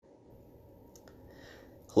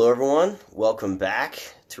Hello, everyone. Welcome back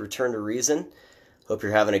to Return to Reason. Hope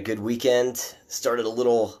you're having a good weekend. Started a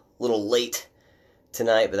little late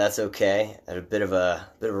tonight, but that's okay. Had a bit of a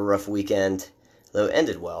rough weekend, though it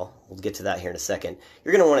ended well. We'll get to that here in a second.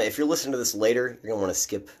 You're gonna want to, if you're listening to this later, you're gonna want to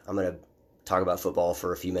skip. I'm gonna talk about football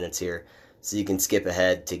for a few minutes here, so you can skip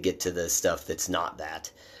ahead to get to the stuff that's not that.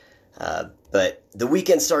 But the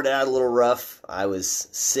weekend started out a little rough. I was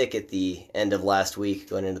sick at the end of last week,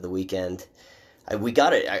 going into the weekend. We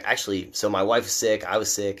got it actually. So my wife was sick, I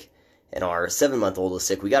was sick, and our 7-month-old was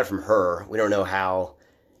sick. We got it from her. We don't know how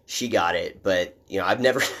she got it, but I've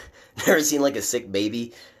never never seen like a sick baby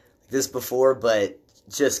like this before, but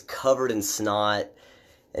just covered in snot.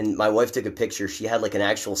 And my wife took a picture. She had like an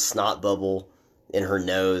actual snot bubble in her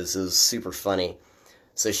nose. It was super funny.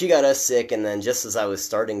 So she got us sick, and then just as I was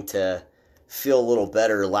starting to feel a little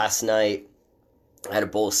better last night, I had a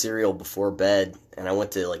bowl of cereal before bed, and I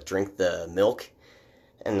went to like drink the milk,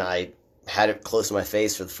 and I had it close to my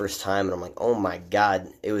face for the first time, and I'm like, oh my god,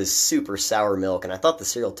 it was super sour milk, and I thought the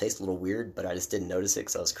cereal tasted a little weird, but I just didn't notice it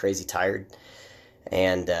because I was crazy tired,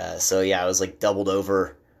 and so yeah, I was like doubled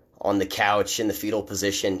over on the couch in the fetal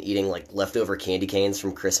position, eating like leftover candy canes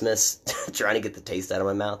from Christmas, trying to get the taste out of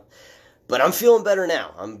my mouth. But I'm feeling better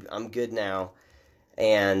now. I'm good now,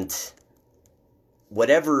 and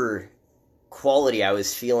whatever quality I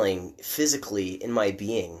was feeling physically in my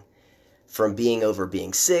being from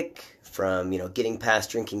being sick, from getting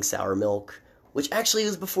past drinking sour milk, which actually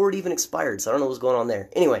was before it even expired, so I don't know what's going on there.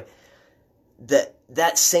 Anyway,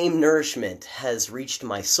 that same nourishment has reached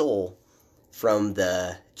my soul from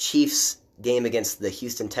the Chiefs game against the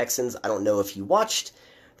Houston Texans. I don't know if you watched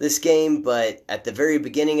this game, but at the very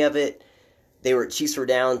beginning of it, Chiefs were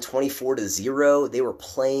down 24-0. They were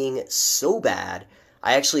playing so bad.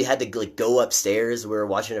 I actually had to like go upstairs. We were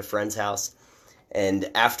watching at a friend's house, and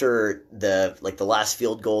after the last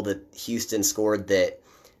field goal that Houston scored that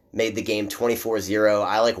made the game 24-0,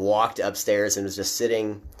 I like walked upstairs and was just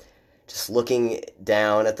sitting, just looking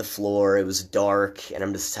down at the floor. It was dark, and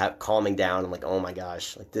I'm just calming down. I'm like, oh my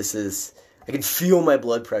gosh, like I could feel my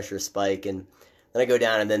blood pressure spike, and then I go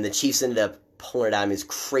down, and then the Chiefs ended up pulling it out. I mean, it was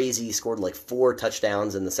crazy. Scored like 4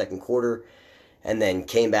 touchdowns in the second quarter, and then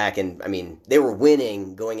came back, and I mean, they were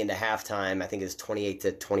winning going into halftime. I think it was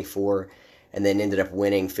 28-24, and then ended up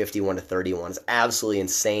winning 51-31. It's an absolutely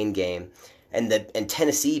insane game. And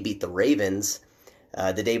Tennessee beat the Ravens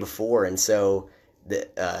the day before, and so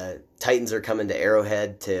the Titans are coming to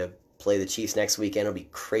Arrowhead to play the Chiefs next weekend. It'll be a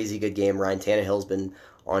crazy good game. Ryan Tannehill's been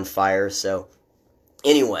on fire. So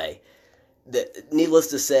anyway, needless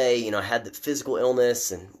to say, I had the physical illness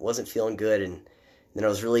and wasn't feeling good, and then I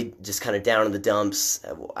was really just kind of down in the dumps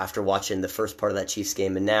after watching the first part of that Chiefs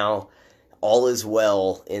game, and now all is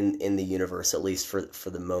well in the universe, at least for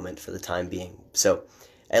the moment, for the time being. So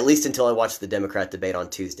at least until I watch the Democrat debate on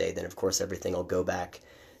Tuesday, then of course everything will go back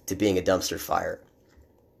to being a dumpster fire.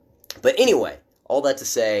 But anyway, all that to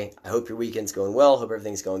say, I hope your weekend's going well, hope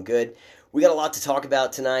everything's going good. We got a lot to talk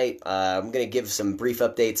about tonight. I'm going to give some brief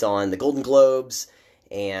updates on the Golden Globes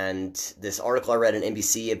and this article I read on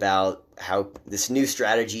NBC about how this new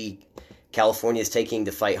strategy California is taking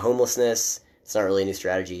to fight homelessness. It's not really a new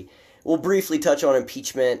strategy. We'll briefly touch on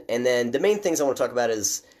impeachment, and then the main things I want to talk about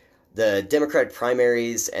is the Democratic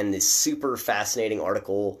primaries and this super fascinating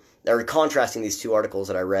article, or contrasting these two articles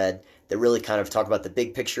that I read that really kind of talk about the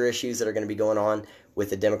big picture issues that are going to be going on with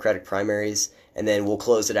the Democratic primaries, and then we'll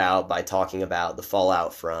close it out by talking about the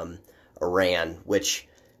fallout from Iran, which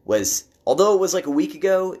was, although it was like a week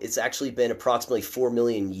ago, it's actually been approximately 4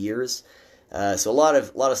 million years. So a lot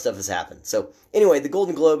of stuff has happened. So anyway, the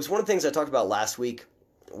Golden Globes, one of the things I talked about last week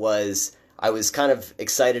was I was kind of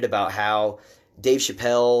excited about how Dave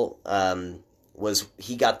Chappelle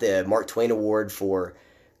he got the Mark Twain Award for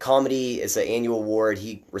comedy. It's an annual award.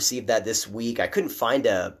 He received that this week. I couldn't find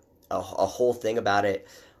a whole thing about it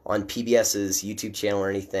on PBS's YouTube channel or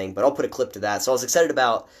anything, but I'll put a clip to that. So I was excited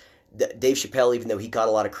about Dave Chappelle, even though he got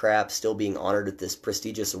a lot of crap, still being honored with this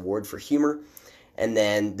prestigious award for humor. And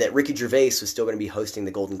then that Ricky Gervais was still going to be hosting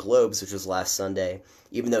the Golden Globes, which was last Sunday,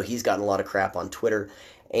 even though he's gotten a lot of crap on Twitter.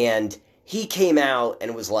 And he came out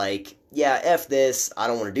and was like, yeah, F this, I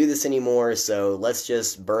don't want to do this anymore, so let's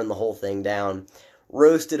just burn the whole thing down.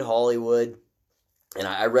 Roasted Hollywood, and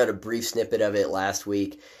I read a brief snippet of it last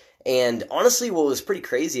week. And honestly, what was pretty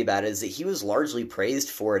crazy about it is that he was largely praised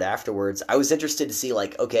for it afterwards. I was interested to see,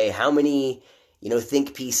 like, okay, how many,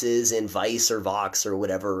 think pieces in Vice or Vox or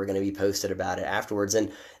whatever were going to be posted about it afterwards.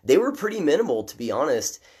 And they were pretty minimal, to be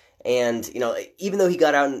honest. And, even though he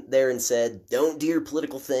got out there and said, don't do your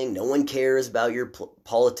political thing, no one cares about your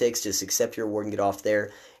politics, just accept your award and get off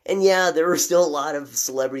there, And yeah, there were still a lot of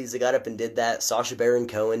celebrities that got up and did that. Sacha Baron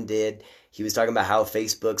Cohen did. He was talking about how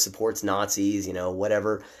Facebook supports Nazis,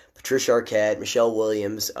 whatever. Patricia Arquette, Michelle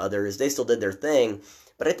Williams, others, they still did their thing.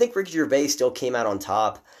 But I think Ricky Gervais still came out on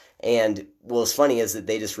top. And what's funny is that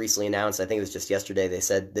they just recently announced, I think it was just yesterday, they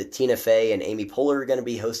said that Tina Fey and Amy Poehler are going to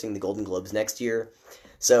be hosting the Golden Globes next year.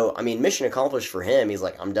 So, I mean, mission accomplished for him. He's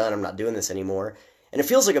like, I'm done, I'm not doing this anymore. And it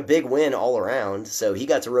feels like a big win all around. So he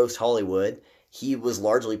got to roast Hollywood. He was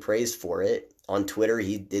largely praised for it. On Twitter,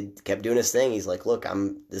 he kept doing his thing. He's like, look,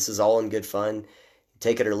 this is all in good fun.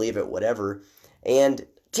 Take it or leave it, whatever. And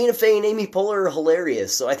Tina Fey and Amy Poehler are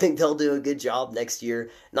hilarious, so I think they'll do a good job next year.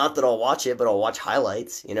 Not that I'll watch it, but I'll watch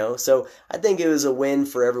highlights, So I think it was a win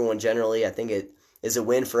for everyone generally. I think it is a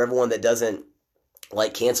win for everyone that doesn't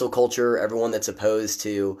like cancel culture, everyone that's opposed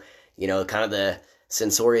to, kind of the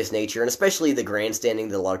censorious nature, and especially the grandstanding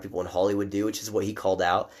that a lot of people in Hollywood do, which is what he called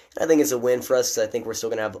out. And I think it's a win for us because I think we're still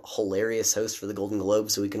going to have hilarious hosts for the Golden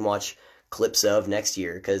Globes so we can watch clips of next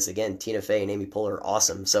year because, again, Tina Fey and Amy Poehler are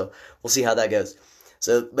awesome. So we'll see how that goes.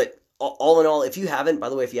 So, but all in all, if you haven't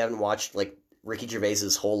watched like Ricky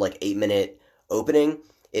Gervais's whole 8-minute opening,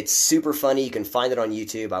 it's super funny. You can find it on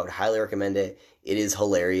YouTube. I would highly recommend it. It is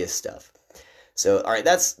hilarious stuff. So, all right,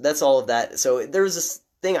 that's all of that. So there was this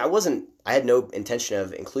thing I had no intention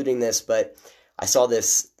of including this, but I saw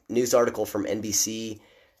this news article from NBC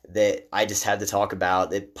that I just had to talk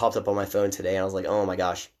about. It popped up on my phone today, and I was like, oh my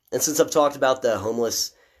gosh. And since I've talked about the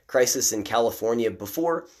homeless crisis in California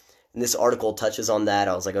before, and this article touches on that,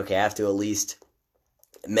 I was like, okay, I have to at least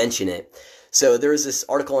mention it. So there was this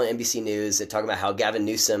article on NBC News that talked about how Gavin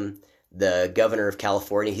Newsom, the governor of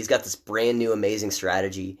California, he's got this brand new amazing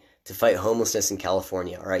strategy to fight homelessness in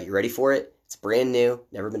California. All right, you ready for it? It's brand new,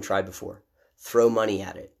 never been tried before. Throw money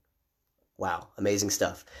at it. Wow, amazing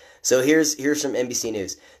stuff. So here's some NBC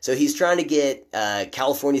News. So he's trying to get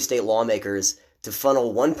California state lawmakers to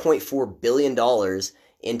funnel $1.4 billion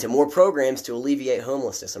into more programs to alleviate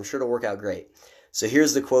homelessness. I'm sure it'll work out great. So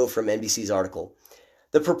here's the quote from NBC's article.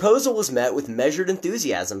 The proposal was met with measured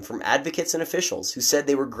enthusiasm from advocates and officials who said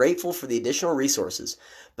they were grateful for the additional resources,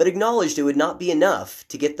 but acknowledged it would not be enough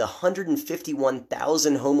to get the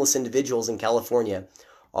 151,000 homeless individuals in California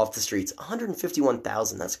off the streets.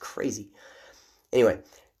 151,000, that's crazy. Anyway,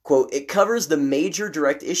 quote, it covers the major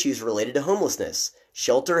direct issues related to homelessness,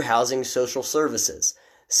 shelter, housing, social services,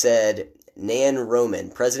 said Nan Roman,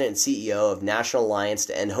 president and CEO of National Alliance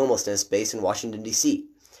to End Homelessness based in Washington, D.C.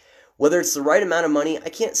 Whether it's the right amount of money, I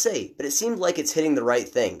can't say, but it seems like it's hitting the right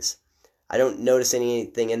things. I don't notice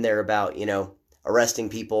anything in there about, arresting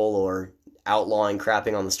people or outlawing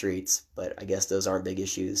crapping on the streets, but I guess those aren't big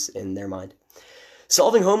issues in their mind.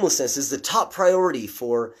 Solving homelessness is the top priority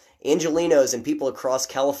for Angelenos and people across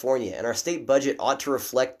California, and our state budget ought to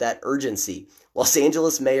reflect that urgency, Los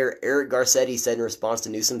Angeles Mayor Eric Garcetti said in response to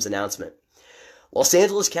Newsom's announcement. Los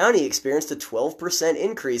Angeles County experienced a 12%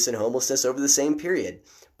 increase in homelessness over the same period,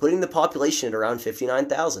 putting the population at around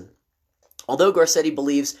 59,000. Although Garcetti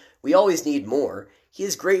believes we always need more, he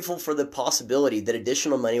is grateful for the possibility that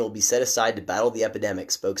additional money will be set aside to battle the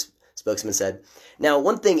epidemic, spokesman said. Now,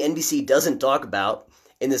 one thing NBC doesn't talk about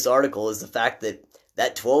in this article is the fact that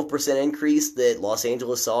 12% increase that Los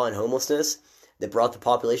Angeles saw in homelessness that brought the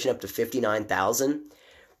population up to 59,000,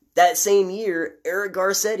 that same year, Eric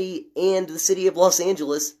Garcetti and the city of Los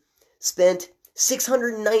Angeles spent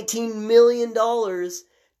 $619 million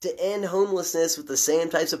to end homelessness with the same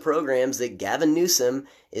types of programs that Gavin Newsom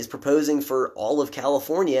is proposing for all of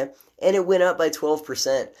California, and it went up by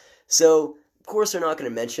 12%. So, of course, they're not going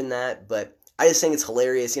to mention that, but I just think it's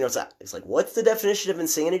hilarious. It's like, what's the definition of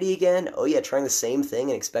insanity again? Oh yeah, trying the same thing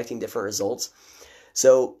and expecting different results.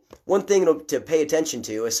 So, one thing to pay attention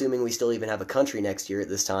to, assuming we still even have a country next year at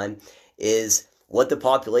this time, is what the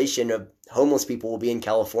population of homeless people will be in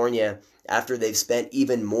California after they've spent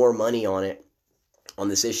even more money on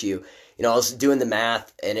this issue. I was doing the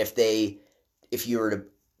math, and if you were to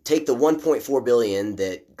take the 1.4 billion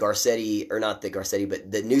that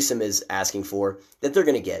that Newsom is asking for, that they're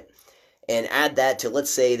going to get, and add that to, let's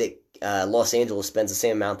say that Los Angeles spends the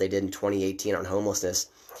same amount they did in 2018 on homelessness,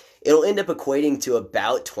 it'll end up equating to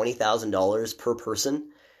about $20,000 per person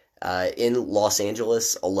in Los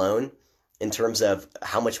Angeles alone, in terms of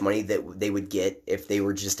how much money that they would get if they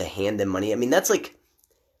were just to hand them money. I mean,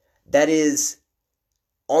 that is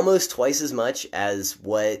almost twice as much as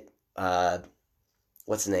what,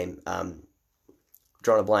 what's the name?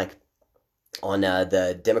 Drawing a blank on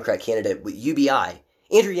the Democrat candidate with UBI,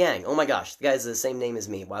 Andrew Yang. Oh my gosh, the guy's the same name as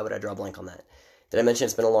me. Why would I draw a blank on that? Did I mention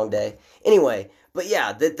it's been a long day? Anyway, but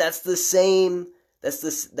yeah, that's the same.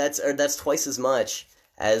 That's twice as much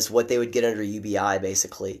as what they would get under UBI,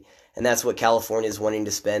 basically. And that's what California is wanting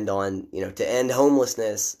to spend on, to end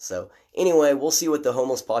homelessness. So anyway, we'll see what the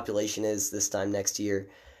homeless population is this time next year.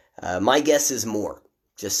 My guess is more.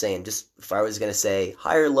 Just saying. Just if I was going to say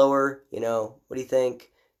higher, lower, what do you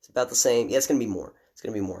think? It's about the same. Yeah, it's going to be more. It's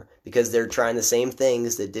going to be more because they're trying the same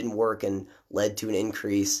things that didn't work and led to an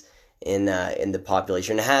increase in the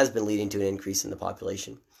population. It has been leading to an increase in the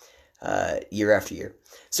population year after year.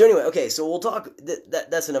 So anyway, okay, so we'll talk.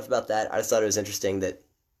 That's enough about that. I just thought it was interesting that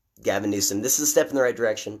Gavin Newsom, this is a step in the right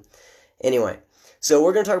direction. Anyway, so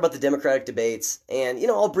we're going to talk about the Democratic debates, and,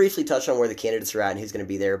 I'll briefly touch on where the candidates are at and who's going to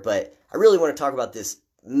be there, but I really want to talk about this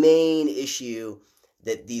main issue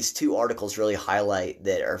that these two articles really highlight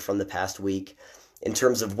that are from the past week in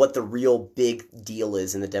terms of what the real big deal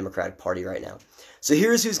is in the Democratic Party right now. So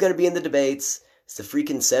here's who's going to be in the debates. It's the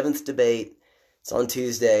freaking 7th debate. It's on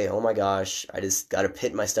Tuesday. Oh my gosh, I just got a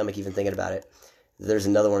pit in my stomach even thinking about it. There's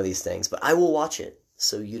another one of these things, but I will watch it,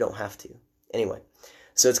 so you don't have to. Anyway,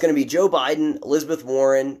 so it's going to be Joe Biden, Elizabeth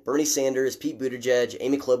Warren, Bernie Sanders, Pete Buttigieg,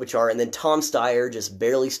 Amy Klobuchar, and then Tom Steyer just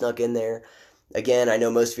barely snuck in there. Again, I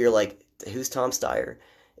know most of you are like, who's Tom Steyer?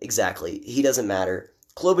 Exactly. He doesn't matter.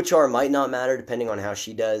 Klobuchar might not matter depending on how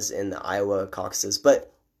she does in the Iowa caucuses.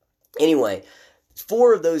 But anyway,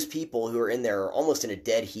 4 of those people who are in there are almost in a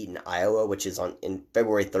dead heat in Iowa, which is in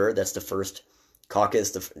February 3rd. That's the first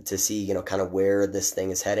caucus to see, kind of where this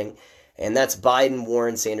thing is heading. And that's Biden,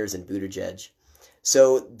 Warren, Sanders, and Buttigieg.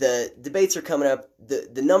 So the debates are coming up.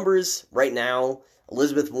 The numbers right now,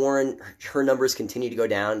 Elizabeth Warren, her numbers continue to go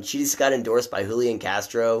down. She just got endorsed by Julian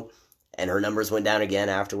Castro, and her numbers went down again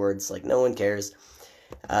afterwards. Like, no one cares.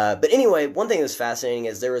 But anyway, one thing that was fascinating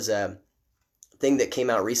is there was a thing that came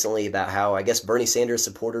out recently about how, I guess, Bernie Sanders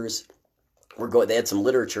supporters they had some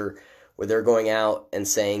literature where they're going out and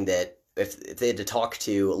saying that if they had to talk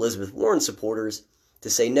to Elizabeth Warren supporters to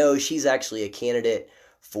say, no, she's actually a candidate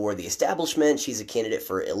for the establishment, she's a candidate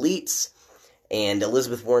for elites, and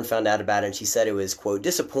Elizabeth Warren found out about it, and she said it was, quote,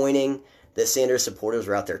 disappointing that Sanders supporters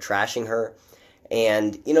were out there trashing her.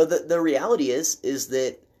 And, the reality is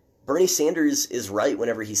that Bernie Sanders is right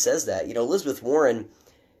whenever he says that. Elizabeth Warren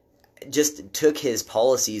just took his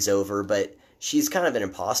policies over, but she's kind of an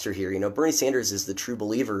imposter here. Bernie Sanders is the true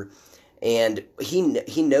believer, and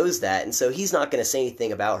he knows that, and so he's not going to say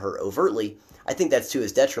anything about her overtly. I think that's to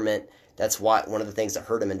his detriment. That's one of the things that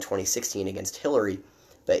hurt him in 2016 against Hillary.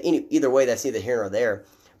 But either way, that's neither here nor there.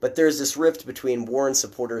 But there's this rift between Warren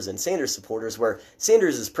supporters and Sanders supporters where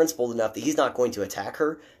Sanders is principled enough that he's not going to attack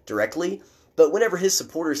her directly. But whenever his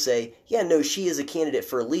supporters say, yeah, no, she is a candidate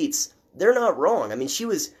for elites, they're not wrong. I mean, she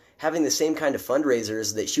was having the same kind of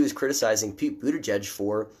fundraisers that she was criticizing Pete Buttigieg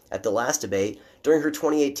for at the last debate during her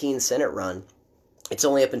 2018 Senate run. It's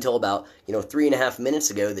only up until about, 3.5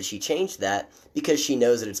 minutes ago that she changed that because she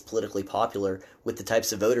knows that it's politically popular with the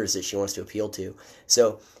types of voters that she wants to appeal to.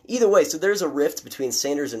 So either way, so there's a rift between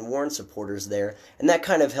Sanders and Warren supporters there, and that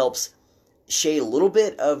kind of helps shade a little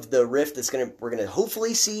bit of the rift we're going to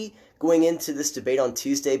hopefully see going into this debate on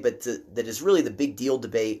Tuesday, but that is really the big deal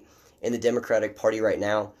debate in the Democratic Party right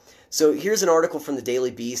now. So here's an article from the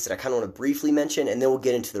Daily Beast that I kind of want to briefly mention, and then we'll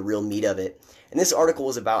get into the real meat of it. And this article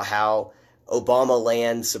was about how Obama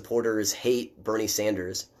land supporters hate Bernie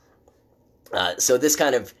Sanders. So this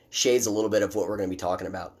kind of shades a little bit of what we're going to be talking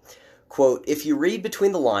about. Quote, if you read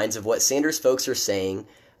between the lines of what Sanders folks are saying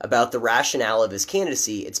about the rationale of his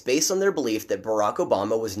candidacy, it's based on their belief that Barack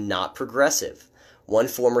Obama was not progressive, one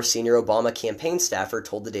former senior Obama campaign staffer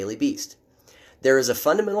told the Daily Beast. There is a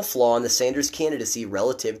fundamental flaw in the Sanders candidacy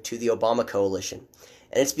relative to the Obama coalition,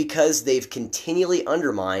 and it's because they've continually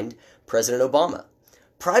undermined President Obama.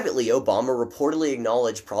 Privately, Obama reportedly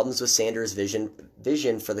acknowledged problems with Sanders'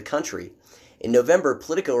 vision for the country. In November,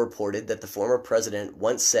 Politico reported that the former president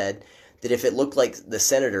once said that if it looked like the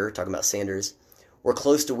senator, talking about Sanders, were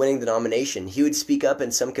close to winning the nomination, he would speak up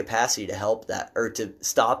in some capacity to help that, or to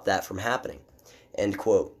stop that from happening. End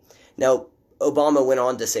quote. Now, Obama went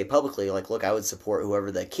on to say publicly, look, I would support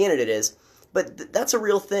whoever the candidate is, but that's a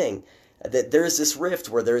real thing. That there's this rift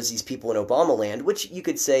where there's these people in Obama land, which you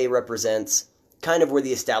could say represents kind of where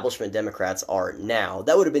the establishment Democrats are now.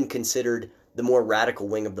 That would have been considered the more radical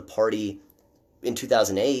wing of the party in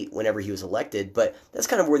 2008 whenever he was elected, but that's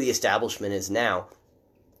kind of where the establishment is now.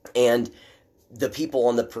 And the people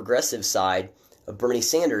on the progressive side of Bernie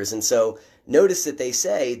Sanders. And so notice that they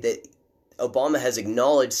say that Obama has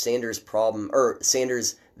acknowledged Sanders' problem, or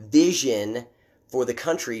Sanders' vision for the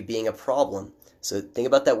country being a problem. So think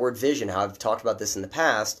about that word vision, how I've talked about this in the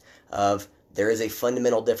past, of there is a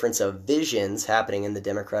fundamental difference of visions happening in the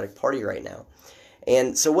Democratic Party right now.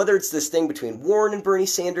 And so whether it's this thing between Warren and Bernie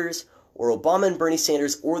Sanders, or Obama and Bernie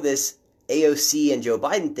Sanders, or this AOC and Joe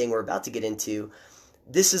Biden thing we're about to get into,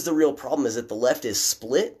 this is the real problem, is that the left is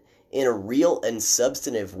split in a real and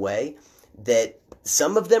substantive way that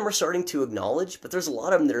some of them are starting to acknowledge, but there's a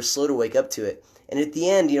lot of them that are slow to wake up to it. And at the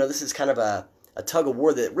end, this is kind of a tug of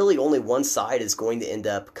war that really only one side is going to end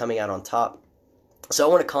up coming out on top. So I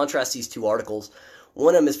want to contrast these two articles.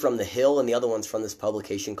 One of them is from The Hill, and the other one's from this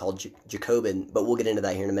publication called Jacobin, but we'll get into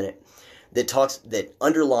that here in a minute, that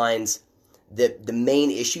underlines the main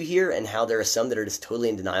issue here and how there are some that are just totally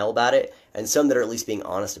in denial about it and some that are at least being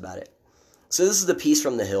honest about it. So this is the piece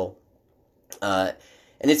from The Hill, and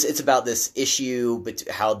it's about this issue, but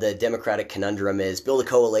how the Democratic conundrum is: build a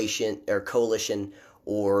coalition,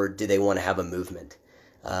 or do they want to have a movement?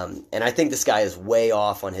 And I think this guy is way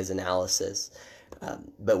off on his analysis,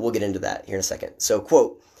 but we'll get into that here in a second. So,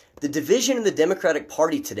 quote, "The division in the Democratic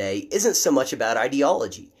Party today isn't so much about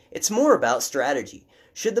ideology. It's more about strategy.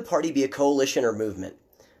 Should the party be a coalition or movement?"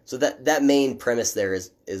 So that main premise there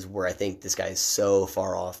is where I think this guy is so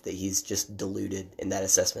far off that he's just deluded in that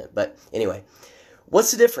assessment. But anyway,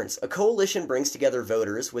 what's the difference? A coalition brings together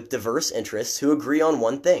voters with diverse interests who agree on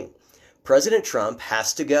one thing: President Trump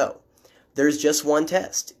has to go. There's just one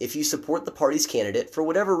test. If you support the party's candidate for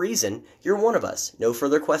whatever reason, you're one of us. No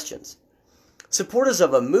further questions. Supporters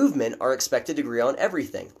of a movement are expected to agree on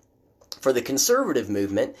everything. For the conservative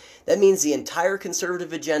movement, that means the entire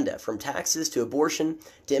conservative agenda, from taxes to abortion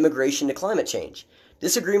to immigration to climate change.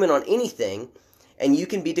 Disagreement on anything, and you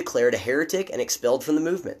can be declared a heretic and expelled from the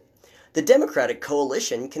movement. The Democratic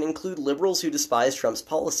coalition can include liberals who despise Trump's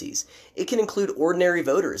policies. It can include ordinary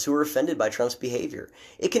voters who are offended by Trump's behavior.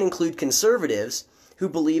 It can include conservatives who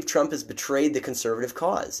believe Trump has betrayed the conservative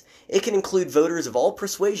cause. It can include voters of all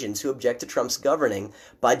persuasions who object to Trump's governing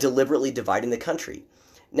by deliberately dividing the country.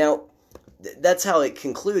 Now, that's how it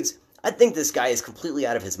concludes. I think this guy is completely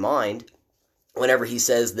out of his mind whenever he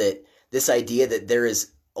says that this idea that there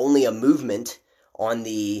is only a movement on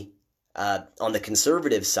the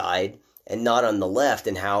conservative side and not on the left,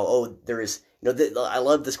 and how, there is, I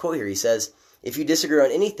love this quote here. He says, if you disagree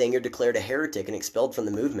on anything, you're declared a heretic and expelled from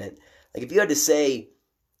the movement. Like, if you had to say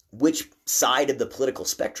which side of the political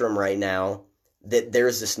spectrum right now, that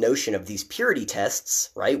there's this notion of these purity tests,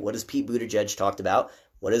 right? What has Pete Buttigieg talked about?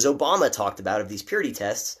 What has Obama talked about of these purity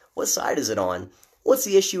tests? What side is it on? What's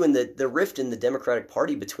the issue in the rift in the Democratic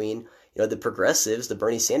Party between, the progressives, the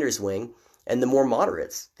Bernie Sanders wing, and the more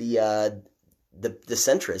moderates, the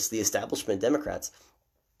centrists, the establishment Democrats?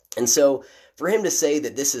 And so for him to say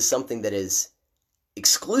that this is something that is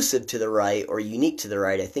exclusive to the right or unique to the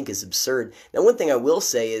right, I think is absurd. Now, one thing I will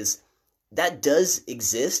say is that does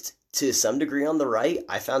exist to some degree on the right.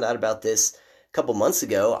 I found out about this a couple months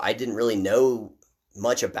ago. I didn't really know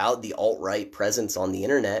much about the alt-right presence on the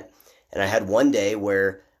internet, and I had one day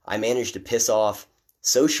where I managed to piss off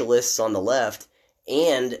socialists on the left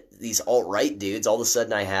and these alt-right dudes. All of a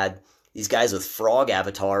sudden I had these guys with frog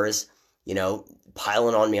avatars,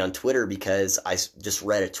 piling on me on Twitter because I just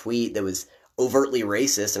read a tweet that was overtly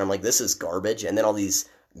racist, and I'm like, this is garbage. And then all these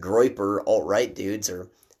Groyper alt-right dudes are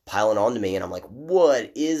piling on to me, and I'm like,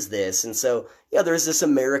 what is this? And so, there's this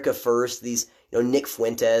America First, these, Nick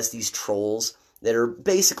Fuentes, these trolls that are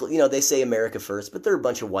basically, they say America First, but they're a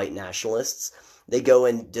bunch of white nationalists. They go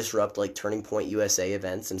and disrupt like Turning Point USA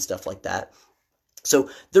events and stuff like that. So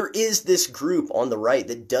there is this group on the right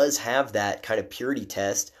that does have that kind of purity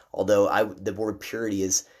test, although the word purity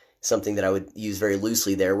is something that I would use very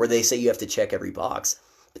loosely there, where they say you have to check every box.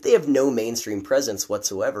 But they have no mainstream presence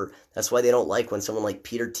whatsoever. That's why they don't like when someone like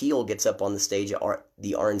Peter Thiel gets up on the stage at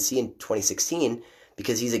the RNC in 2016,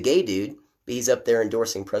 because he's a gay dude, but he's up there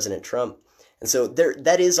endorsing President Trump. And so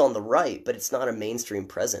that is on the right, but it's not a mainstream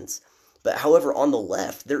presence. But however, on the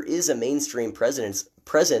left, there is a mainstream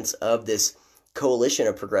presence of this coalition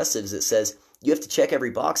of progressives that says you have to check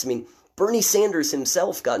every box. I mean, Bernie Sanders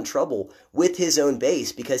himself got in trouble with his own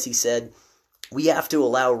base because he said we have to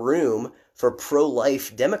allow room for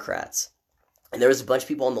pro-life Democrats. And there was a bunch of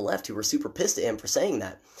people on the left who were super pissed at him for saying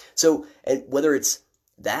that. So, and whether it's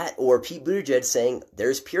that or Pete Buttigieg saying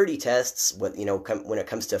there's purity tests when it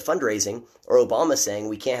comes to fundraising, or Obama saying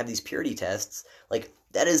we can't have these purity tests, like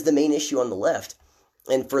that is the main issue on the left.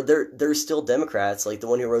 And for there's still Democrats like the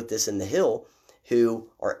one who wrote this in The Hill who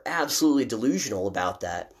are absolutely delusional about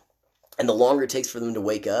that. And the longer it takes for them to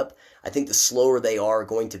wake up, I think the slower they are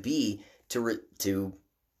going to be to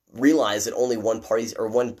realize that only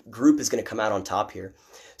one group is going to come out on top here.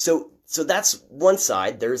 So that's one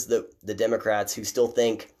side. There's the Democrats who still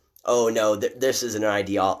think, oh no, this is an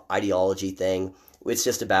ideology thing. It's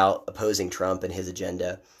just about opposing Trump and his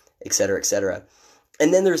agenda, et cetera, et cetera.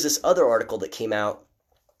 And then there's this other article that came out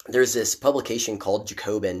there's this publication called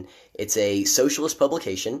Jacobin. It's a socialist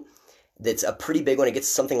publication that's a pretty big one. It gets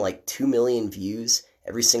something like 2 million views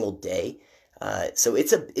every single day. So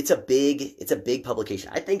it's a big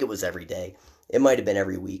publication. I think it was every day. It might have been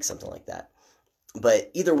every week, something like that.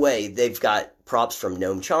 But either way, they've got props from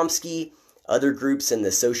Noam Chomsky, other groups in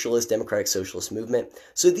the democratic socialist movement.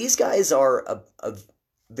 So these guys are a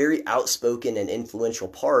very outspoken and influential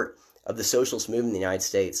part of the socialist movement in the United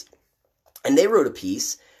States. And they wrote a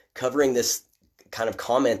piece covering this kind of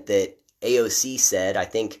comment that AOC said. I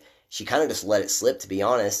think she kind of just let it slip, to be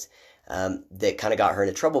honest, that kind of got her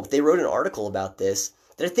into trouble. But they wrote an article about this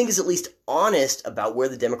that I think is at least honest about where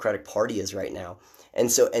the Democratic Party is right now.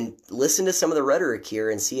 And listen to some of the rhetoric here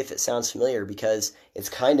and see if it sounds familiar, because it's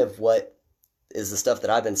kind of what is the stuff that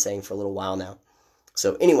I've been saying for a little while now.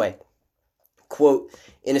 So anyway, quote,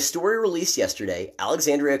 in a story released yesterday,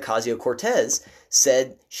 Alexandria Ocasio-Cortez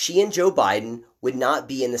said she and Joe Biden would not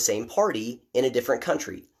be in the same party in a different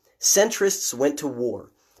country. Centrists went to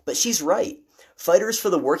war. But she's right. Fighters for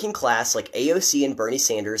the working class like AOC and Bernie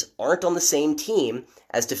Sanders aren't on the same team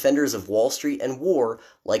as defenders of Wall Street and war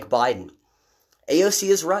like Biden. AOC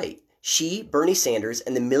is right. She, Bernie Sanders,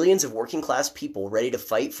 and the millions of working class people ready to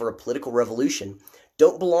fight for a political revolution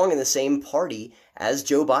don't belong in the same party as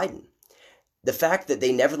Joe Biden. The fact that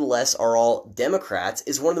they nevertheless are all Democrats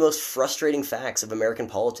is one of the most frustrating facts of American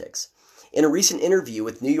politics. In a recent interview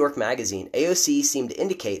with New York Magazine, AOC seemed to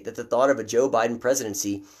indicate that the thought of a Joe Biden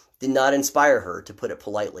presidency did not inspire her, to put it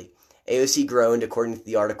politely. AOC groaned, according to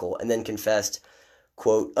the article, and then confessed,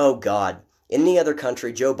 quote, "Oh God, in any other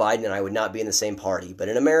country, Joe Biden and I would not be in the same party, but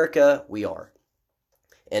in America, we are."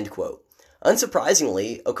 End quote.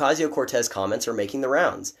 Unsurprisingly, Ocasio-Cortez comments are making the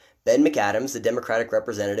rounds. Ben McAdams, the Democratic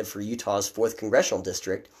representative for Utah's 4th Congressional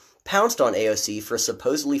District, pounced on AOC for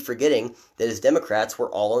supposedly forgetting that his Democrats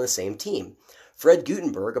were all on the same team. Fred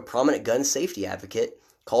Guttenberg, a prominent gun safety advocate,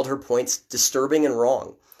 called her points disturbing and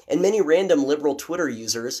wrong. And many random liberal Twitter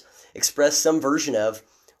users expressed some version of,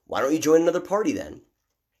 why don't you join another party then?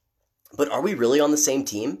 But are we really on the same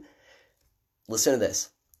team? Listen to this.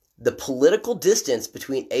 The political distance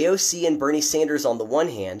between AOC and Bernie Sanders on the one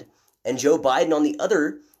hand and Joe Biden on the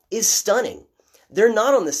other is stunning. They're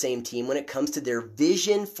not on the same team when it comes to their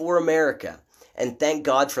vision for America, and thank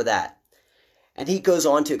God for that. And he goes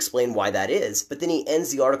on to explain why that is, but then he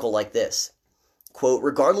ends the article like this. Quote,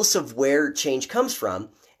 regardless of where change comes from,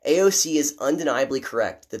 AOC is undeniably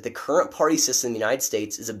correct that the current party system in the United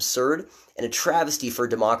States is absurd and a travesty for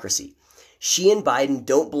democracy. She and Biden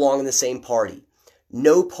don't belong in the same party.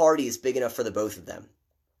 No party is big enough for the both of them.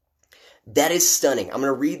 That is stunning. I'm going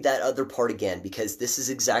to read that other part again because this is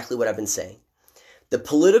exactly what I've been saying. The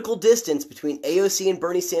political distance between AOC and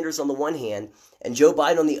Bernie Sanders on the one hand and Joe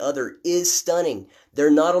Biden on the other is stunning. They're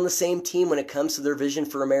not on the same team when it comes to their vision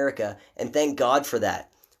for America, and thank God for that.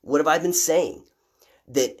 What have I been saying?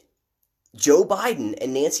 That Joe Biden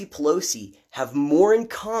and Nancy Pelosi have more in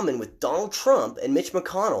common with Donald Trump and Mitch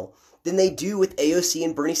McConnell than they do with AOC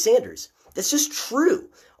and Bernie Sanders. That's just true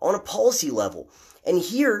on a policy level. And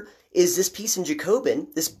here is this piece in Jacobin,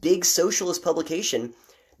 this big socialist publication.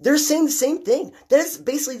 They're saying the same thing. That is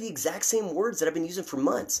basically the exact same words that I've been using for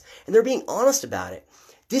months. And they're being honest about it.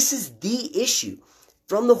 This is the issue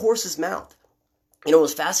from the horse's mouth. You know,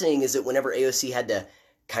 what's fascinating is that whenever AOC had to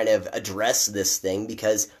kind of address this thing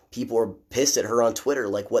because people were pissed at her on Twitter,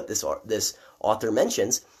 like what this author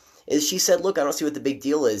mentions, is she said, look, I don't see what the big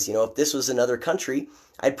deal is. You know, if this was another country,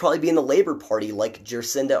 I'd probably be in the Labour Party like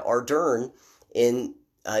Jacinda Ardern in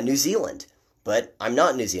New Zealand. But I'm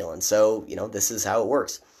not in New Zealand, so, you know, this is how it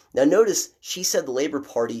works. Now notice, she said the Labour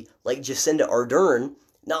Party like Jacinda Ardern,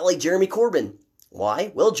 not like Jeremy Corbyn.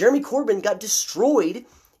 Why? Well, Jeremy Corbyn got destroyed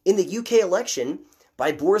in the UK election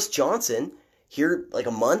by Boris Johnson here like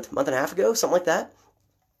a month and a half ago, something like that.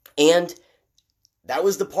 And that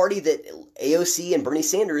was the party that AOC and Bernie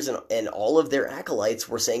Sanders and all of their acolytes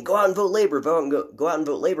were saying, go out and vote Labour, go out and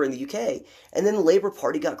vote Labour in the UK. And then the Labour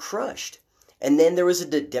Party got crushed. And then there was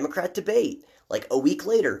a Democrat debate like a week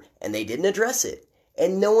later, and they didn't address it.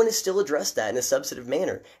 And no one has still addressed that in a substantive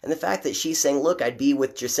manner. And the fact that she's saying, look, I'd be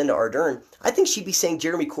with Jacinda Ardern, I think she'd be saying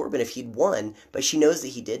Jeremy Corbyn if he'd won, but she knows that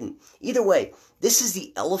he didn't. Either way, this is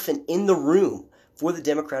the elephant in the room for the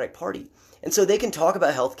Democratic Party. And so they can talk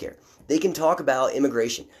about healthcare. They can talk about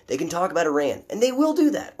immigration. They can talk about Iran. And they will do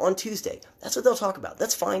that on Tuesday. That's what they'll talk about.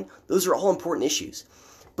 That's fine. Those are all important issues.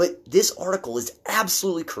 But this article is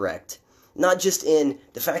absolutely correct, not just in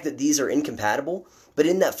the fact that these are incompatible, but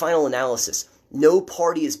in that final analysis. No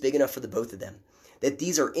party is big enough for the both of them. That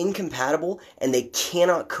these are incompatible and they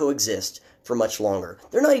cannot coexist for much longer.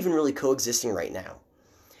 They're not even really coexisting right now.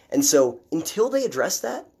 And so until they address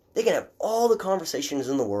that, They can have all the conversations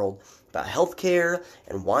in the world about healthcare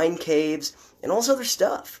and wine caves and all this other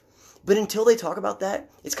stuff. But until they talk about that,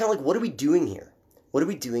 it's kind of like, what are we doing here? What are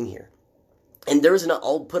we doing here? And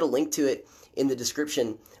I'll put a link to it in the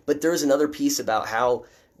description, but there's another piece about how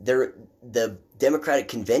the Democratic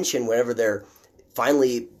convention, whenever they're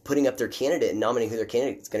finally putting up their candidate and nominating who their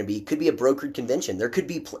candidate is going to be, could be a brokered convention. There could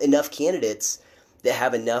be enough candidates that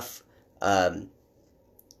have enough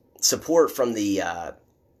support from the,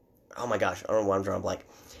 oh my gosh, I don't know why I'm drawing a blank.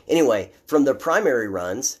 Anyway, from the primary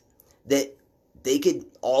runs, that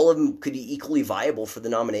all of them could be equally viable for the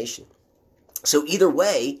nomination. So either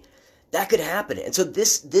way, that could happen. And so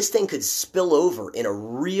this thing could spill over in a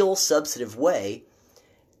real substantive way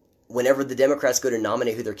whenever the Democrats go to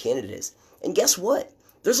nominate who their candidate is. And guess what?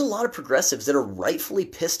 There's a lot of progressives that are rightfully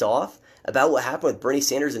pissed off about what happened with Bernie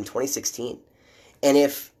Sanders in 2016. And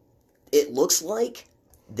if it looks like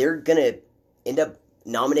they're going to end up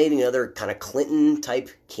nominating another kind of Clinton-type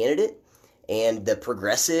candidate, and the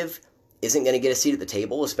progressive isn't going to get a seat at the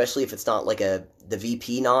table, especially if it's not like the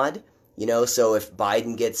VP nod, so if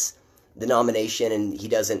Biden gets the nomination and he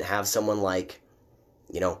doesn't have someone like,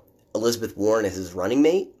 Elizabeth Warren as his running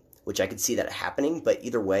mate, which I could see that happening, but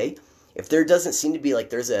either way, if there doesn't seem to be like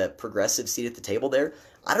there's a progressive seat at the table there,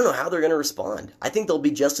 I don't know how they're going to respond. I think they'll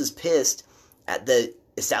be just as pissed at the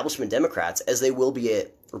establishment Democrats as they will be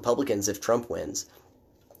at Republicans if Trump wins.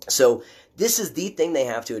 So this is the thing they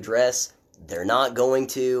have to address. They're not going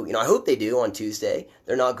to, I hope they do on Tuesday.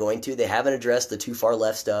 They're not going to. They haven't addressed the too far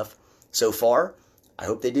left stuff so far. I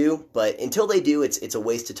hope they do. But until they do, it's a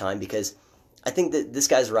waste of time, because I think that this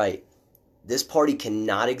guy's right. This party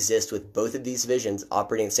cannot exist with both of these visions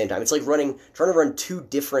operating at the same time. It's like trying to run two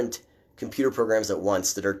different computer programs at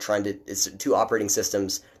once that are it's two operating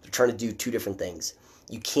systems. They're trying to do two different things.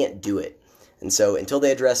 You can't do it. And so until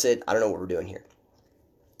they address it, I don't know what we're doing here.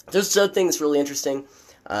 There's another thing that's really interesting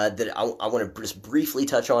that I want to just briefly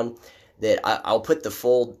touch on, that I'll put the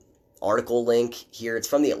full article link here. It's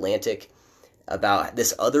from The Atlantic about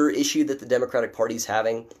this other issue that the Democratic Party is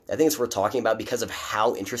having. I think it's worth talking about because of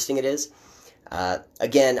how interesting it is.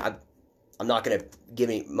 Again, I'm not going to give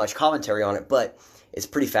any much commentary on it, but it's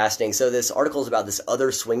pretty fascinating. So this article is about this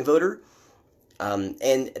other swing voter,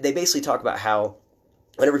 and they basically talk about how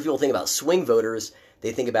whenever people think about swing voters,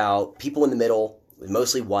 they think about people in the middle,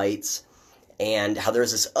 mostly whites, and how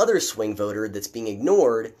there's this other swing voter that's being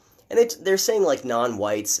ignored, and they're saying like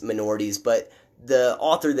non-whites, minorities, but the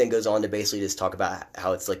author then goes on to basically just talk about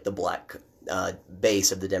how it's like the black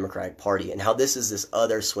base of the Democratic Party, and how this is this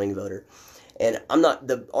other swing voter. And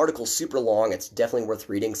the article's super long, it's definitely worth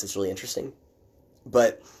reading because it's really interesting.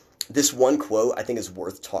 But this one quote I think is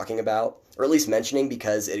worth talking about, or at least mentioning,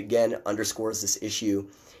 because it again underscores this issue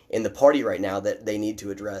in the party right now that they need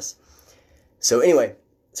to address. So anyway,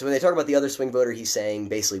 when they talk about the other swing voter, he's saying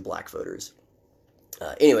basically black voters.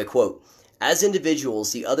 Anyway, quote, "As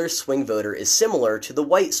individuals, the other swing voter is similar to the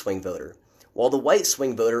white swing voter. While the white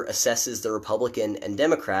swing voter assesses the Republican and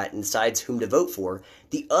Democrat and decides whom to vote for,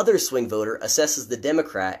 the other swing voter assesses the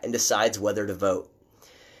Democrat and decides whether to vote."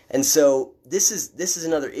 And so this is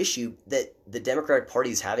another issue that the Democratic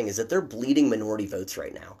Party is having, is that they're bleeding minority votes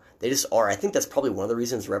right now. They just are. I think that's probably one of the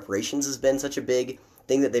reasons reparations has been such a big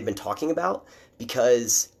thing that they've been talking about,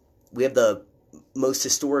 because we have the most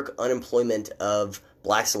historic unemployment of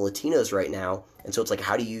blacks and Latinos right now. And so it's like,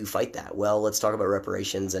 how do you fight that? Well, let's talk about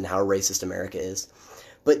reparations and how racist America is.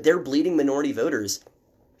 But they're bleeding minority voters.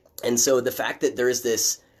 And so the fact that there is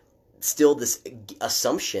this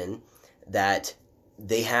assumption that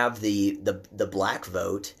they have the black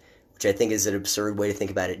vote, which I think is an absurd way to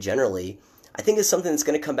think about it generally, I think is something that's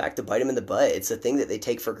going to come back to bite them in the butt. It's a thing that they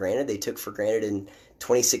take for granted. They took for granted in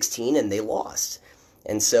 2016 and they lost.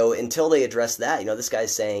 And so until they address that, this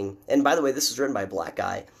guy's saying, and by the way, this was written by a black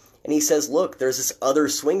guy, and he says, look, there's this other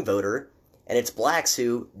swing voter, and it's blacks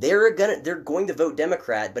who they're going to vote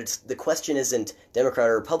Democrat, but the question isn't Democrat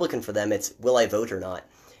or Republican for them, it's will I vote or not.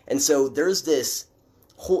 And so there's this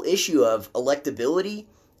whole issue of electability,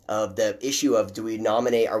 of the issue of do we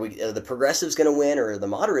nominate, are the progressives going to win or are the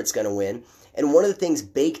moderates going to win? And one of the things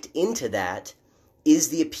baked into that is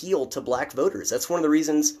the appeal to black voters. That's one of the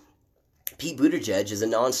reasons Pete Buttigieg is a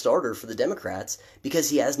non-starter for the Democrats, because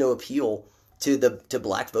he has no appeal to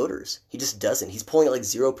black voters. He just doesn't. He's polling at like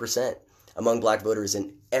 0% among black voters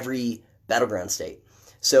in every battleground state.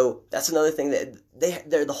 So that's another thing that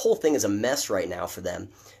the whole thing is a mess right now for them.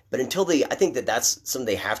 But I think that's something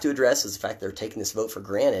they have to address, is the fact they're taking this vote for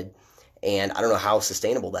granted, and I don't know how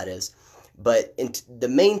sustainable that is. But the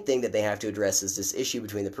main thing that they have to address is this issue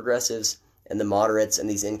between the progressives and the moderates and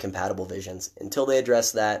these incompatible visions. Until they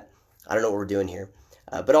address that, I don't know what we're doing here.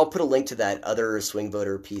 But I'll put a link to that other swing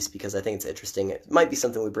voter piece because I think it's interesting. It might be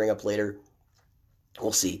something we bring up later.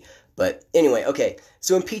 We'll see. But anyway, okay.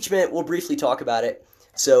 So impeachment, we'll briefly talk about it.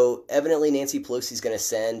 So evidently Nancy Pelosi is going to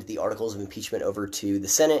send the articles of impeachment over to the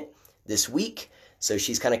Senate this week. So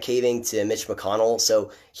she's kind of caving to Mitch McConnell.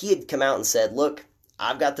 So he had come out and said, look,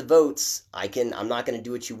 I've got the votes. I'm not going to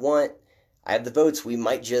do what you want. I have the votes. We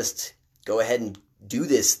might just go ahead and do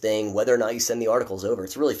this thing, whether or not you send the articles over.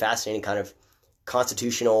 It's a really fascinating kind of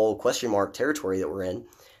constitutional question mark territory that we're in.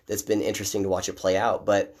 That's been interesting to watch it play out.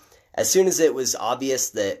 But as soon as it was obvious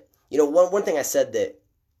that, one thing I said that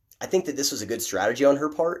I think that this was a good strategy on her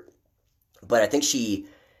part, but I think she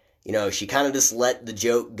kind of just let the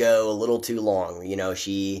joke go a little too long.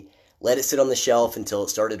 She let it sit on the shelf until it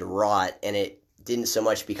started to rot, and it didn't so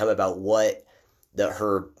much become about what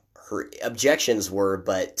her objections were,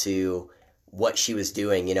 but to what she was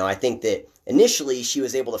doing. I think that initially she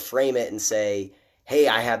was able to frame it and say, hey,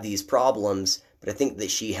 I have these problems, but I think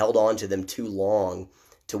that she held on to them too long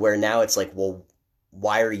to where now it's like, well,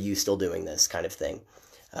 why are you still doing this kind of thing?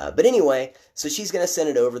 But anyway, so she's going to send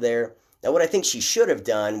it over there. Now, what I think she should have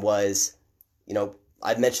done was,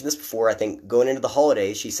 I've mentioned this before, I think going into the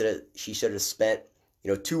holidays, she should have spent,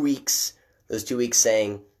 2 weeks, those 2 weeks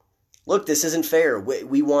saying, look, this isn't fair.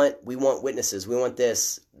 We want witnesses. We want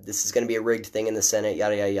this. This is going to be a rigged thing in the Senate,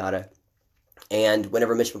 yada, yada, yada. And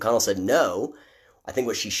whenever Mitch McConnell said no, I think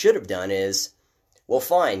what she should have done is, well,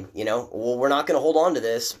 fine, we're not going to hold on to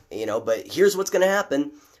this, but here's what's going to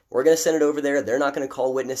happen. We're going to send it over there. They're not going to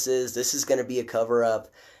call witnesses. This is going to be a cover-up,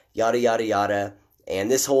 yada, yada, yada. And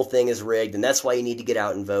this whole thing is rigged, and that's why you need to get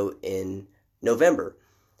out and vote in November.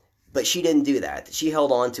 But she didn't do that. She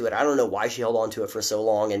held on to it. I don't know why she held on to it for so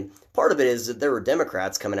long. And part of it is that there were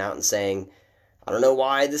Democrats coming out and saying, I don't know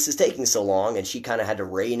why this is taking so long. And she kind of had to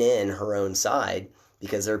rein in her own side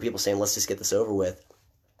because there were people saying, let's just get this over with.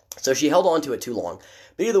 So she held on to it too long.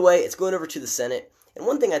 But either way, it's going over to the Senate. And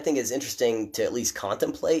one thing I think is interesting to at least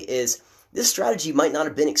contemplate is this strategy might not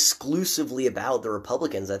have been exclusively about the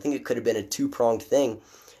Republicans. I think it could have been a two-pronged thing.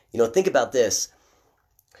 Think about this.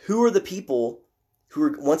 Who are the people who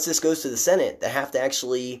are, once this goes to the Senate, that have to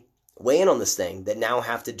actually weigh in on this thing, that now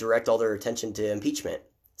have to direct all their attention to impeachment?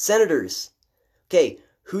 Senators. Okay,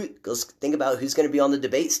 let's think about who's going to be on the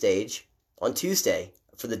debate stage on Tuesday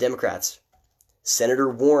for the Democrats. Senator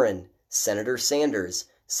Warren, Senator Sanders,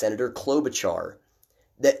 Senator Klobuchar.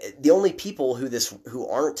 The only people who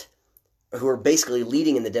are basically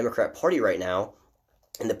leading in the Democrat Party right now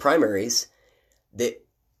in the primaries that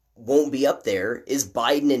won't be up there is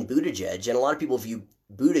Biden and Buttigieg. And a lot of people view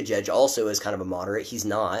Buttigieg also as kind of a moderate. He's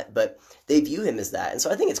not, but they view him as that. And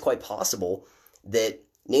so I think it's quite possible that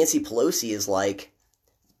Nancy Pelosi is like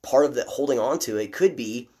part of the holding on to it could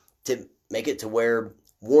be to make it to where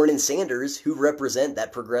Warren and Sanders, who represent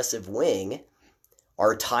that progressive wing,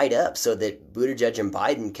 are tied up so that Buttigieg and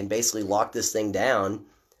Biden can basically lock this thing down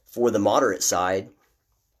for the moderate side.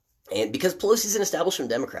 And because Pelosi's an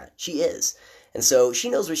establishment Democrat, she is. And so she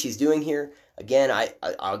knows what she's doing here. Again,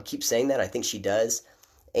 I'll keep saying that. I think she does.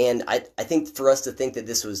 And I think for us to think that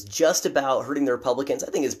this was just about hurting the Republicans,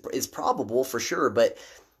 I think is probable for sure. But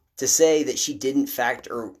to say that she didn't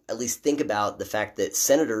or at least think about the fact that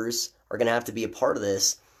senators are going to have to be a part of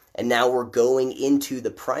this, and now we're going into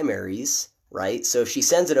the primaries, right? So if she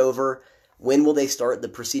sends it over, when will they start the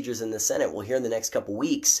procedures in the Senate? Well, here in the next couple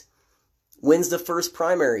weeks. When's the first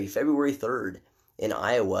primary? February 3rd in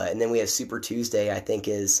Iowa. And then we have Super Tuesday, I think,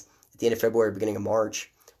 is at the end of February, beginning of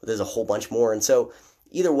March. There's a whole bunch more. And so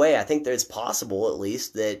either way, I think that it's possible, at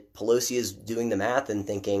least, that Pelosi is doing the math and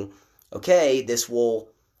thinking, okay, this will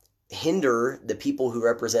hinder the people who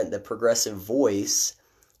represent the progressive voice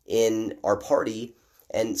in our party.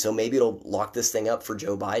 And so maybe it'll lock this thing up for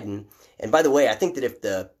Joe Biden. And by the way, I think that if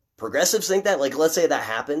the progressives think that, like, let's say that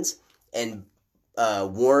happens and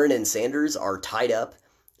Warren and Sanders are tied up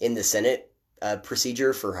in the Senate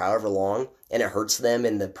procedure for however long, and it hurts them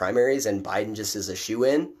in the primaries, and Biden just is a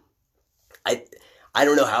shoo-in. I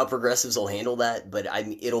don't know how progressives will handle that, but I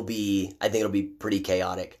think it'll be pretty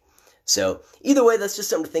chaotic. So either way, that's just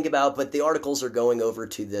something to think about. But the articles are going over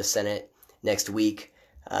to the Senate next week.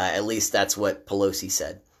 At least that's what Pelosi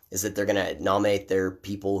said, is that they're going to nominate their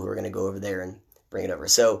people who are going to go over there and bring it over.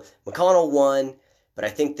 So McConnell won, but I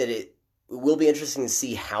think that it will be interesting to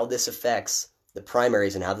see how this affects the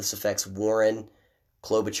primaries and how this affects Warren,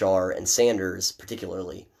 Klobuchar, and Sanders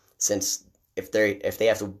particularly, since if they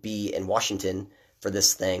have to be in Washington for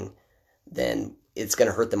this thing, then it's going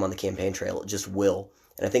to hurt them on the campaign trail. It just will.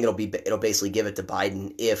 And I think it'll basically give it to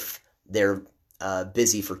Biden if they're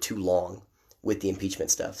busy for too long with the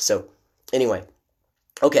impeachment stuff. So anyway,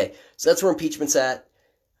 okay, so that's where impeachment's at.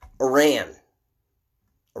 Iran.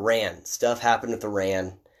 Stuff happened with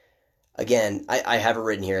Iran. Again, I have it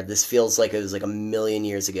written here. This feels like it was like a million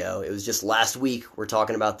years ago. It was just last week we're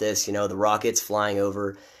talking about this, the rockets flying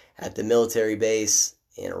over at the military base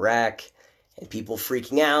in Iraq and people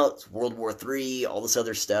freaking out, World War III, all this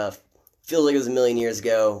other stuff. Feels like it was a million years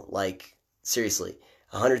ago. Like, seriously,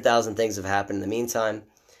 100,000 things have happened in the meantime.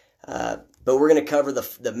 But we're going to cover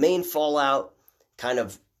the main fallout, kind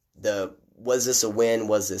of was this a win,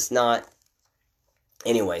 was this not?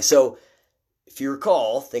 Anyway, so if you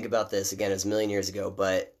recall, think about this, again, it was a million years ago,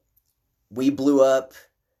 but we blew up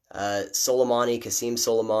Qasem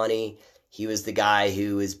Soleimani. He was the guy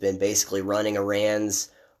who has been basically running Iran's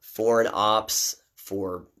foreign ops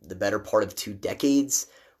for the better part of 2 decades,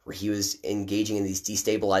 where he was engaging in these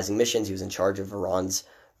destabilizing missions. He was in charge of Iran's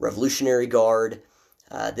Revolutionary Guard.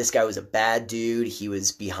 This guy was a bad dude. He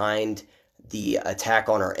was behind the attack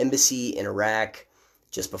on our embassy in Iraq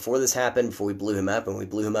just before this happened, before we blew him up, and we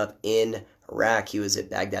blew him up in Iraq. He was at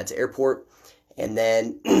Baghdad's airport, and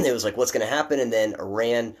then it was like, what's going to happen? And then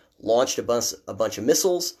Iran launched a bunch of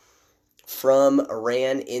missiles from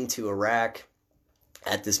Iran into Iraq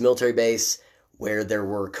at this military base where there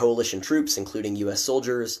were coalition troops, including U.S.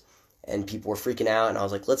 soldiers, and people were freaking out, and I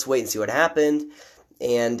was like, let's wait and see what happened.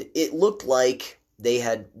 And it looked like we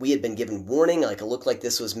had been given warning. Like, it looked like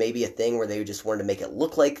this was maybe a thing where they just wanted to make it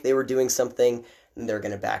look like they were doing something and they're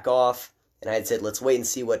going to back off. And I had said, let's wait and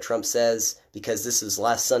see what Trump says, because this was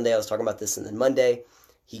last Sunday. I was talking about this, and then Monday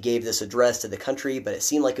he gave this address to the country, but it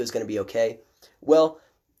seemed like it was going to be okay. Well,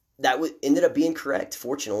 that ended up being correct.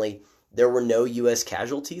 Fortunately, there were no U.S.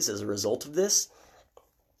 casualties as a result of this.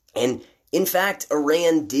 And in fact,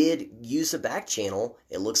 Iran did use a back channel,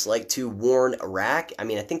 it looks like, to warn Iraq. I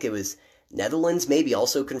mean, I think it was Netherlands maybe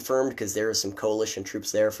also confirmed, because there are some coalition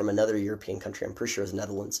troops there from another European country. I'm pretty sure it was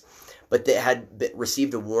Netherlands. But they had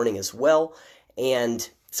received a warning as well. And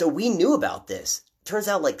so we knew about this. Turns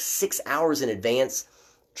out like 6 hours in advance,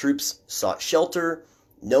 troops sought shelter.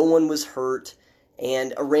 No one was hurt.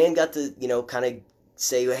 And Iran got to, kind of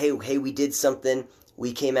say, hey, we did something.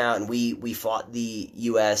 We came out and we fought the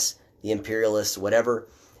U.S., the imperialists, whatever.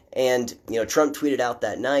 And, Trump tweeted out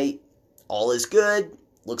that night, all is good.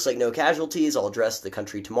 Looks like no casualties. I'll address the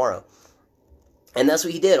country tomorrow. And that's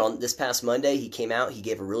what he did. On this past Monday, he came out, he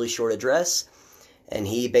gave a really short address, and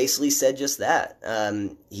he basically said just that.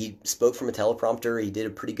 He spoke from a teleprompter. He did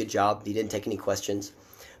a pretty good job. He didn't take any questions.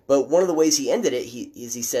 But one of the ways he ended it,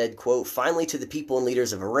 he said, quote, "Finally, to the people and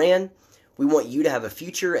leaders of Iran, we want you to have a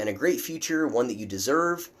future, and a great future, one that you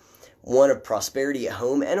deserve, one of prosperity at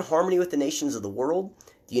home and harmony with the nations of the world.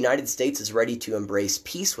 The United States is ready to embrace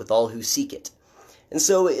peace with all who seek it." And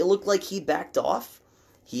so it looked like he backed off.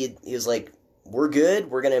 He was like, we're good.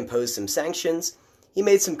 We're going to impose some sanctions. He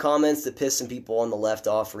made some comments that pissed some people on the left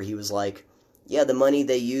off, where he was like, yeah, the money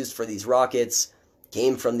they used for these rockets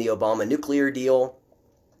came from the Obama nuclear deal.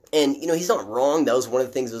 And, he's not wrong. That was one of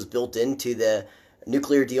the things that was built into the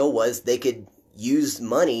nuclear deal, was they could use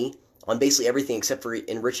money on basically everything except for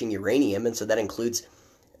enriching uranium. And so that includes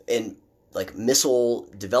missile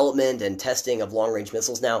development and testing of long-range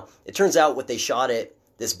missiles. Now, it turns out what they shot at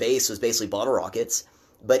this base was basically bottle rockets.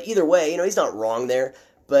 But either way, he's not wrong there.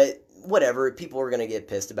 But whatever, people are going to get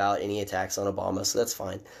pissed about any attacks on Obama, so that's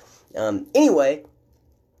fine. Anyway,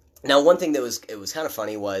 now one thing that was kind of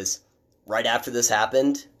funny was right after this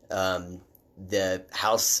happened, the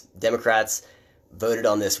House Democrats voted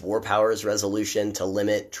on this War Powers resolution to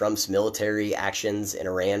limit Trump's military actions in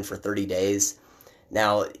Iran for 30 days.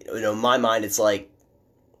 Now, in my mind, it's like,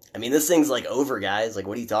 this thing's like over, guys. Like,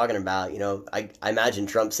 what are you talking about? I imagine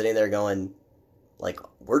Trump sitting there going, like,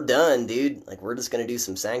 we're done, dude. Like, we're just going to do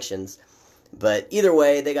some sanctions. But either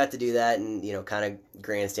way, they got to do that and, kind of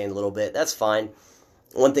grandstand a little bit. That's fine.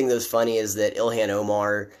 One thing that was funny is that Ilhan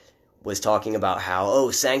Omar was talking about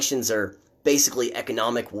how, sanctions are basically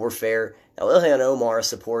economic warfare. Now, Ilhan Omar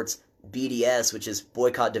supports BDS, which is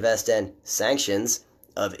Boycott, Divest, and Sanctions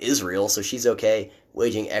of Israel. So she's okay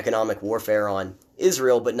waging economic warfare on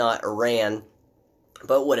Israel, but not Iran.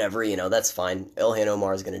 But whatever, that's fine. Ilhan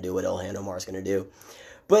Omar is going to do what Ilhan Omar is going to do.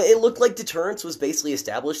 But it looked like deterrence was basically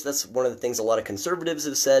established. That's one of the things a lot of conservatives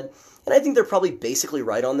have said. And I think they're probably basically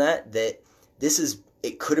right on that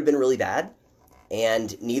it could have been really bad.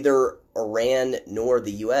 And neither Iran nor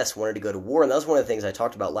the U.S. wanted to go to war. And that was one of the things I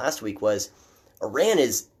talked about last week was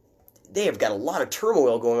they have got a lot of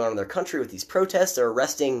turmoil going on in their country with these protests. They're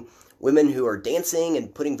arresting women who are dancing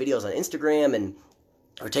and putting videos on Instagram and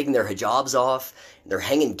are taking their hijabs off. They're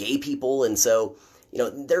hanging gay people. And so,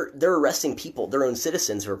 they're arresting people, their own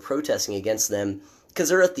citizens, who are protesting against them because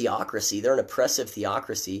they're a theocracy. They're an oppressive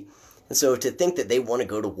theocracy. And so to think that they want to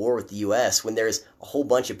go to war with the U.S. when there's a whole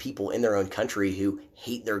bunch of people in their own country who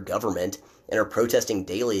hate their government and are protesting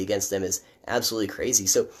daily against them is absolutely crazy.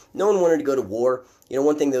 So no one wanted to go to war.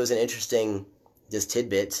 One thing that was an interesting just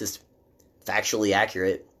tidbit, just factually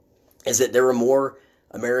accurate, is that there were more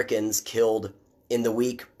Americans killed in the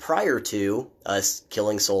week prior to us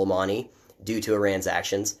killing Soleimani due to Iran's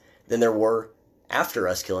actions than there were after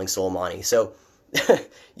us killing Soleimani. So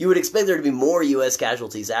you would expect there to be more U.S.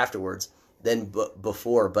 casualties afterwards than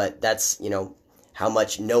before, but that's, how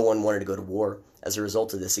much no one wanted to go to war as a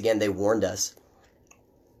result of this. Again, they warned us.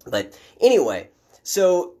 But anyway,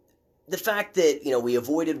 so the fact that, we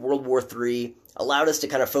avoided World War III allowed us to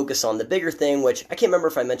kind of focus on the bigger thing, which I can't remember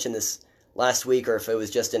if I mentioned this last week or if it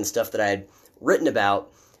was just in stuff that I had written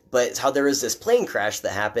about, but it's how there was this plane crash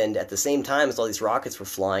that happened at the same time as all these rockets were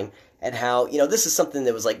flying, and how, this is something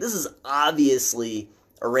that was like, this is obviously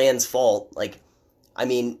Iran's fault.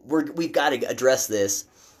 We've got to address this.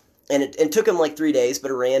 And it took them like 3 days, but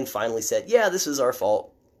Iran finally said, yeah, this is our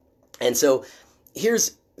fault. And so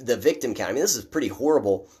here's the victim count. This is pretty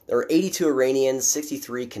horrible. There were 82 Iranians,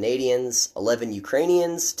 63 Canadians, 11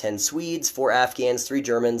 Ukrainians, 10 Swedes, 4 Afghans, 3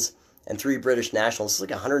 Germans, and 3 British nationals. It's like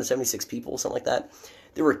 176 people, something like that.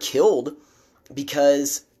 They were killed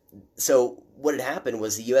because, so what had happened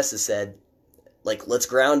was the U.S. has said, let's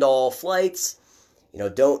ground all flights.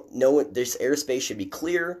 This airspace should be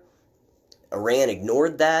clear. Iran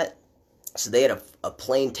ignored that. So they had a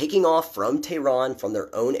plane taking off from Tehran from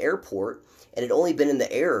their own airport, and had only been in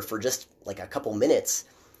the air for just like a couple minutes.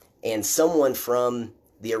 And someone from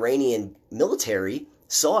the Iranian military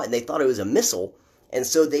saw it, and they thought it was a missile. And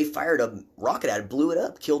so they fired a rocket at it, blew it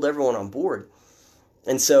up, killed everyone on board.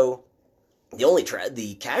 And so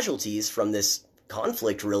the casualties from this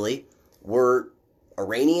conflict really were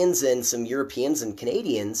Iranians and some Europeans and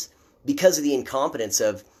Canadians because of the incompetence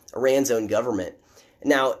of Iran's own government.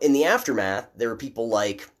 Now, in the aftermath, there were people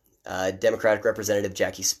like Democratic Representative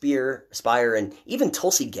Jackie Speier and even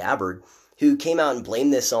Tulsi Gabbard, who came out and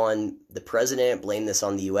blamed this on the president, blamed this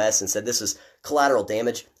on the U.S., and said this was collateral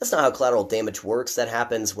damage. That's not how collateral damage works. That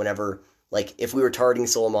happens whenever, if we were targeting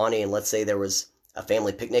Soleimani and let's say there was a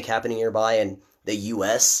family picnic happening nearby and the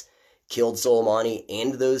U.S. killed Soleimani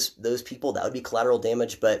and those people, that would be collateral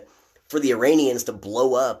damage. But for the Iranians to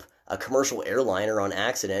blow up a commercial airliner on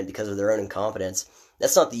accident because of their own incompetence,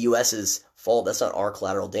 that's not the U.S.'s fault. That's not our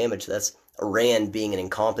collateral damage. That's Iran being an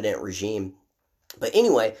incompetent regime. But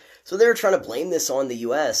anyway, so they were trying to blame this on the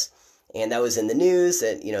U.S., and that was in the news.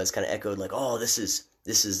 That it's kind of echoed like, oh, this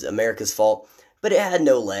is America's fault. But it had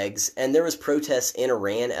no legs, and there was protests in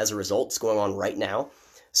Iran as a result. It's going on right now.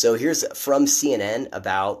 So here's from CNN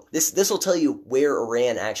about this. This will tell you where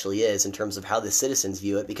Iran actually is in terms of how the citizens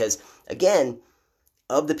view it, because again,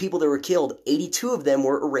 of the people that were killed, 82 of them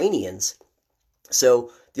were Iranians.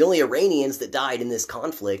 So the only Iranians that died in this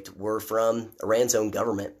conflict were from Iran's own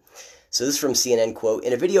government. So this is from CNN, quote,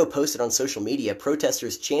 in a video posted on social media,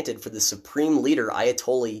 protesters chanted for the supreme leader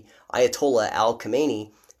Ayatollah Al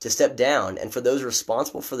Khamenei to step down and for those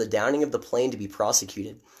responsible for the downing of the plane to be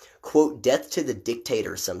prosecuted. Quote, death to the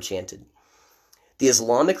dictator, some chanted. The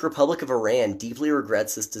Islamic Republic of Iran deeply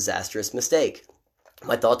regrets this disastrous mistake.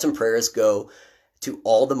 My thoughts and prayers go to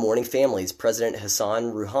all the mourning families, President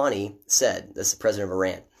Hassan Rouhani said. That's the president of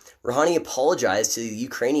Iran. Rouhani apologized to the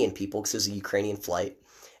Ukrainian people because it was a Ukrainian flight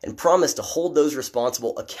and promised to hold those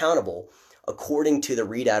responsible accountable according to the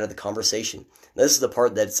readout of the conversation. Now, this is the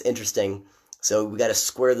part that's interesting. So we got to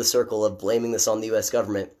square the circle of blaming this on the U.S.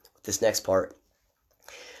 government with this next part.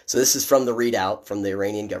 So this is from the readout from the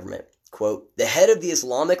Iranian government. Quote, the head of the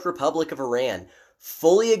Islamic Republic of Iran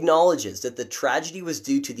fully acknowledges that the tragedy was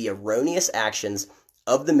due to the erroneous actions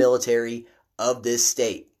of the military of this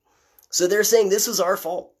state. So they're saying this was our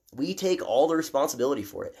fault. We take all the responsibility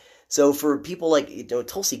for it. So for people like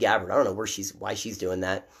Tulsi Gabbard, I don't know why she's doing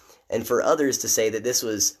that. And for others to say that this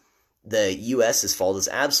was the U.S.'s fault is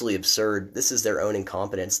absolutely absurd. This is their own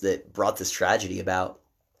incompetence that brought this tragedy about.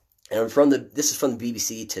 And this is from the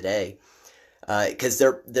BBC today, because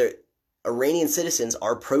they're Iranian citizens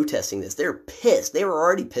are protesting this. They're pissed. They were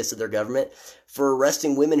already pissed at their government for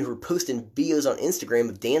arresting women who were posting videos on Instagram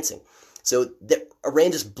of dancing. So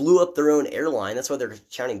Iran just blew up their own airline. That's why they're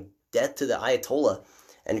shouting death to the Ayatollah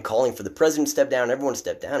and calling for the president to step down, everyone to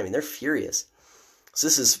step down. They're furious. So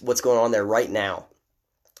this is what's going on there right now.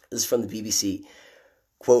 This is from the BBC.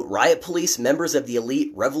 Quote, riot police, members of the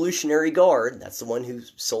elite Revolutionary Guard, that's the one who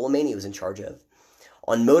Soleimani was in charge of,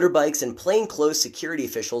 on motorbikes and plainclothes security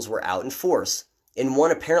officials were out in force. In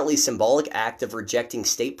one apparently symbolic act of rejecting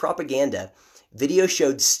state propaganda, video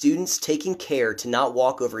showed students taking care to not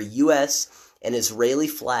walk over U.S. and Israeli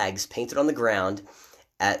flags painted on the ground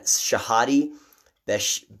at Shahadi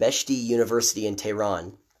Beheshti University in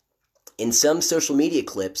Tehran. In some social media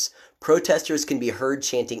clips, protesters can be heard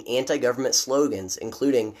chanting anti-government slogans,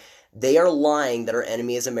 including, "They are lying that our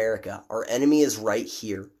enemy is America. Our enemy is right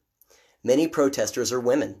here." Many protesters are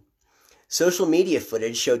women. Social media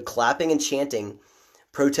footage showed clapping and chanting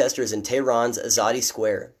protesters in Tehran's Azadi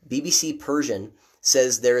Square. BBC Persian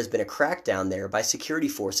says there has been a crackdown there by security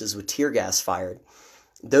forces with tear gas fired.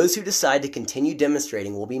 Those who decide to continue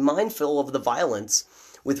demonstrating will be mindful of the violence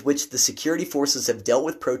with which the security forces have dealt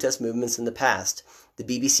with protest movements in the past, the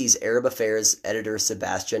BBC's Arab Affairs editor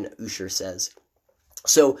Sebastian Usher says.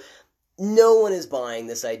 So, no one is buying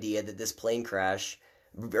this idea that this plane crash,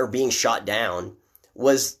 or being shot down,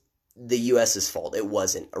 was the U.S.'s fault. It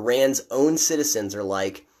wasn't. Iran's own citizens are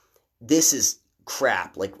like, this is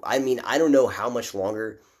crap. Like, I mean, I don't know how much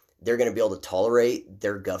longer they're going to be able to tolerate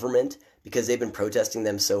their government because they've been protesting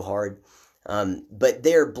them so hard. But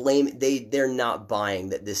they're not buying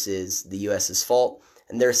that this is the U.S.'s fault.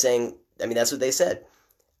 And they're saying, I mean, that's what they said.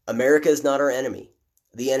 America is not our enemy.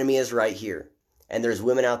 The enemy is right here. And there's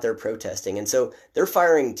women out there protesting. And so they're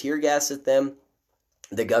firing tear gas at them.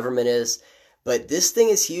 The government is. But this thing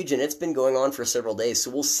is huge, and it's been going on for several days.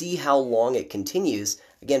 So we'll see how long it continues.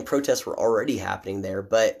 Again, protests were already happening there.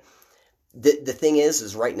 But the thing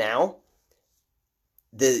is right now,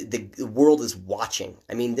 the world is watching.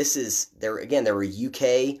 I mean, there were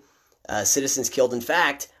UK citizens killed. In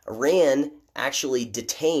fact, Iran actually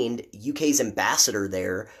detained UK's ambassador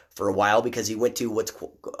there for a while because he went to what's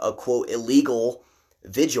a quote illegal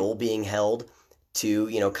vigil being held to,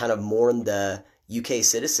 kind of mourn the UK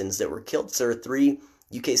citizens that were killed. So there are 3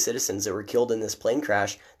 UK citizens that were killed in this plane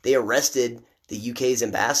crash. They arrested the UK's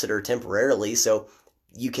ambassador temporarily, so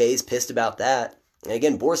UK is pissed about that. And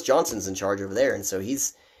again, Boris Johnson's in charge over there, and so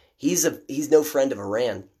he's no friend of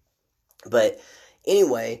Iran. But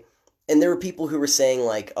anyway, and there were people who were saying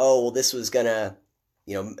like, oh, well, this was gonna,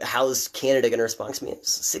 how's Canada gonna respond? I mean,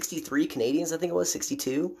 63 Canadians, I think it was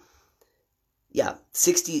 62. Yeah,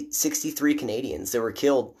 63 Canadians that were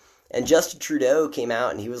killed. And Justin Trudeau came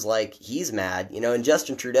out and he was like, he's mad, and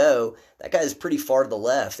Justin Trudeau, that guy is pretty far to the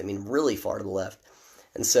left. I mean, really far to the left.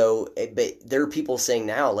 And so, but there are people saying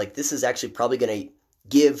now, like, this is actually probably going to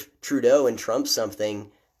give Trudeau and Trump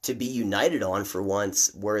something to be united on for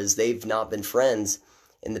once, whereas they've not been friends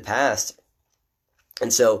in the past.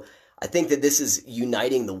 And so I think that this is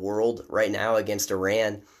uniting the world right now against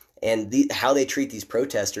Iran, and how they treat these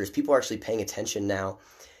protesters. People are actually paying attention now.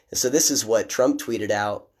 And so this is what Trump tweeted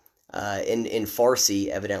out in Farsi,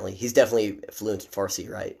 evidently. He's definitely fluent in Farsi,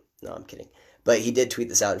 right? No, I'm kidding. But he did tweet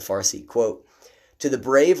this out in Farsi. Quote, "To the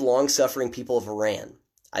brave, long-suffering people of Iran,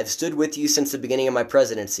 I've stood with you since the beginning of my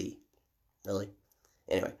presidency." Really?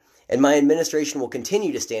 Anyway. "And my administration will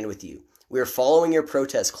continue to stand with you. We are following your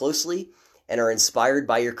protests closely and are inspired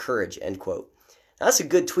by your courage." End quote. Now, that's a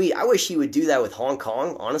good tweet. I wish he would do that with Hong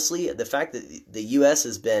Kong, honestly. The fact that the U.S.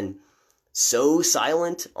 has been so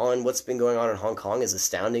silent on what's been going on in Hong Kong is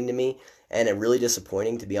astounding to me, and really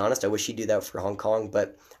disappointing, to be honest. I wish he'd do that for Hong Kong,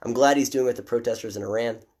 but I'm glad he's doing it with the protesters in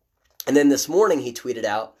Iran. And then this morning he tweeted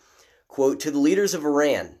out, quote, "To the leaders of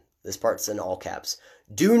Iran," this part's in all caps,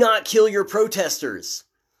 "do not kill your protesters.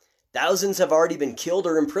 Thousands have already been killed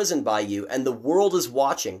or imprisoned by you, and the world is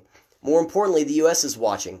watching. More importantly, the U.S. is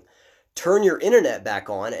watching. Turn your internet back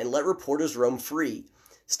on and let reporters roam free.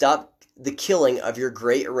 Stop the killing of your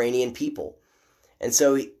great Iranian people." And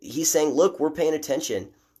so he's saying, look, we're paying attention.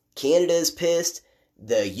 Canada is pissed.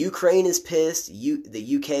 The Ukraine is pissed.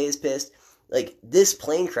 The UK is pissed. Like, this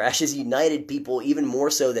plane crash has united people even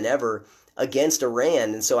more so than ever against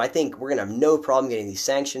Iran. And so I think we're going to have no problem getting these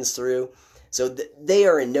sanctions through. So they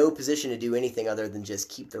are in no position to do anything other than just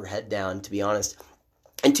keep their head down, to be honest.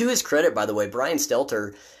 And to his credit, by the way, Brian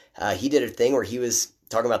Stelter, he did a thing where he was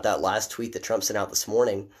talking about that last tweet that Trump sent out this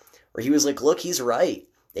morning, where he was like, look, he's right.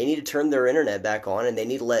 They need to turn their internet back on, and they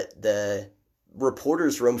need to let the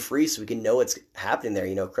reporters roam free so we can know what's happening there.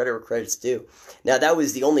 Credit where credit's due. Now, that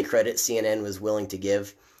was the only credit CNN was willing to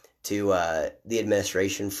give to the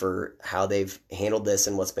administration for how they've handled this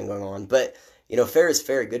and what's been going on. But, fair is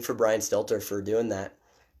fair. Good for Brian Stelter for doing that.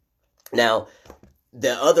 Now,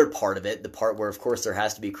 the other part of it, the part where, of course, there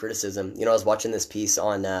has to be criticism. I was watching this piece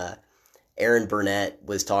on Aaron Burnett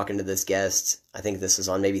was talking to this guest. I think this was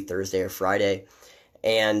on maybe Thursday or Friday.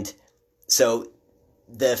 And so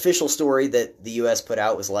the official story that the U.S. put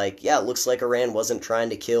out was like, yeah, it looks like Iran wasn't trying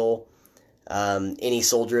to kill any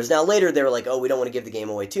soldiers. Now, later they were like, oh, we don't want to give the game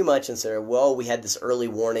away too much. And so, well, we had this early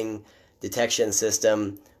warning detection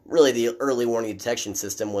system really the early warning detection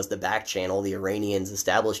system was the back channel the Iranians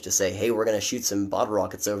established to say, hey, we're going to shoot some bottle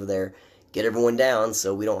rockets over there, get everyone down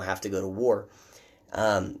so we don't have to go to war.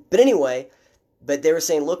 But anyway, but they were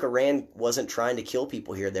saying, look, Iran wasn't trying to kill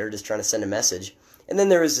people here. They were just trying to send a message. And then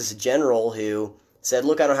there was this general who said,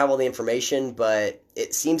 look, I don't have all the information, but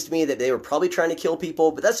it seems to me that they were probably trying to kill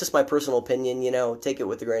people, but that's just my personal opinion, take it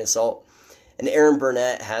with a grain of salt. And Erin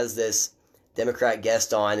Burnett has this Democrat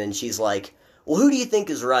guest on, and she's like, well, who do you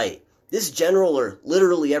think is right? This general or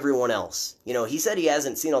literally everyone else? He said he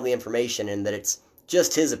hasn't seen all the information and that it's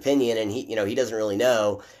just his opinion and he doesn't really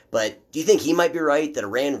know. But do you think he might be right that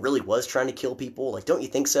Iran really was trying to kill people? Like, don't you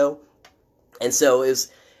think so? And so it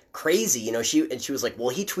was crazy, she was like, well,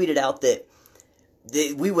 he tweeted out that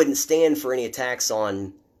we wouldn't stand for any attacks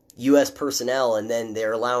on U.S. personnel, and then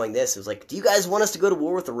they're allowing this. It was like, do you guys want us to go to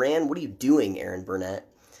war with Iran? What are you doing, Erin Burnett?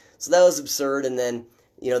 So that was absurd, and then,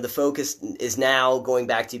 the focus is now going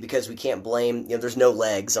back to, because we can't blame, there's no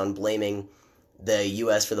legs on blaming the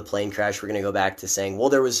U.S. for the plane crash. We're going to go back to saying, well,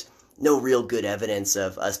 there was no real good evidence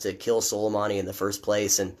of us to kill Soleimani in the first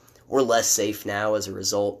place, and we're less safe now as a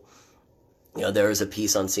result. There was a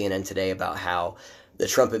piece on CNN today about how the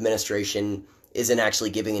Trump administration isn't actually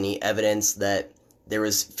giving any evidence that there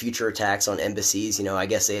was future attacks on embassies. I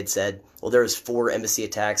guess they had said, well, there was 4 embassy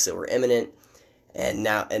attacks that were imminent, and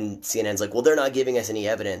CNN's like, well, they're not giving us any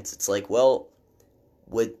evidence. It's like, well,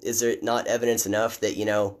 is there not evidence enough that,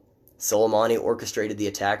 Soleimani orchestrated the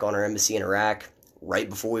attack on our embassy in Iraq right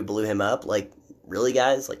before we blew him up? Like, really,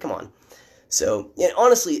 guys? Like, come on. So,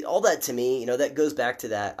 honestly, all that to me, that goes back to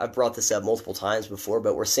that. I've brought this up multiple times before,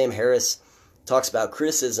 but where Sam Harris talks about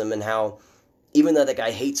criticism and how even though that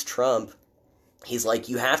guy hates Trump, he's like,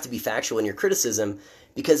 you have to be factual in your criticism,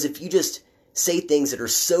 because if you just say things that are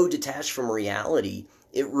so detached from reality,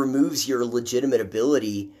 it removes your legitimate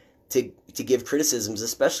ability to give criticisms,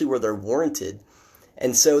 especially where they're warranted.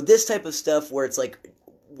 And so this type of stuff where it's like,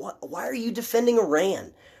 why are you defending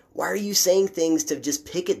Iran? Why are you saying things to just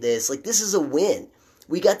pick at this? Like, this is a win.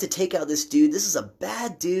 We got to take out this dude. This is a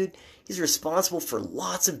bad dude. He's responsible for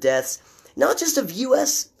lots of deaths, not just of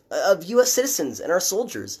U.S. citizens and our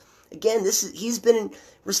soldiers. Again, he's been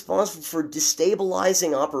responsible for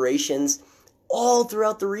destabilizing operations all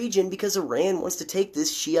throughout the region because Iran wants to take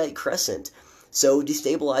this Shiite crescent. So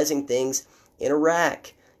destabilizing things in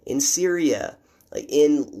Iraq, in Syria, like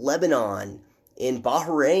in Lebanon, in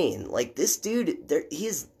Bahrain. Like, this dude,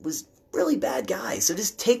 was really bad guy. So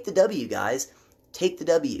just take the W, guys. Take the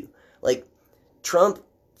W. Like, Trump,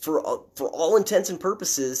 for all intents and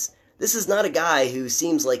purposes, this is not a guy who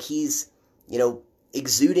seems like he's,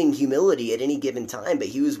 exuding humility at any given time, but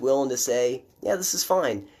he was willing to say, yeah, this is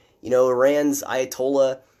fine. Iran's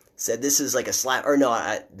Ayatollah said this is like a slap, or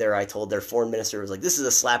no, their foreign minister was like, this is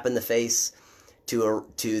a slap in the face to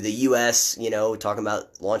the U.S., talking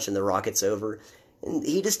about launching the rockets over. And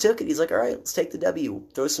he just took it. He's like, all right, let's take the W,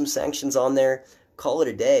 throw some sanctions on there, call it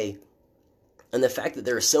a day. And the fact that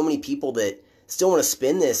there are so many people that still want to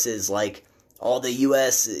spin this as like all the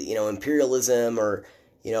U.S., imperialism, or,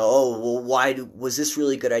 oh, well, why was this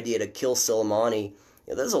really a good idea to kill Soleimani?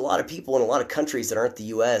 There's a lot of people in a lot of countries that aren't the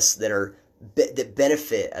U.S. that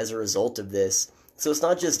benefit as a result of this. So it's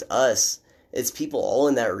not just us; it's people all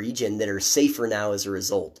in that region that are safer now as a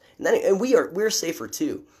result. And we're safer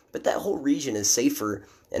too. But that whole region is safer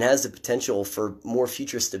and has the potential for more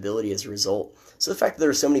future stability as a result. So the fact that there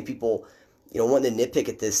are so many people, wanting to nitpick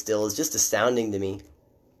at this still is just astounding to me.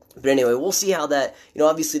 But anyway, we'll see how that,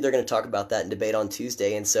 obviously they're going to talk about that in debate on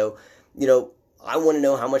Tuesday. And so, I want to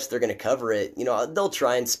know how much they're going to cover it. They'll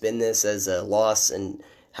try and spin this as a loss and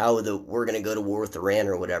how we're going to go to war with Iran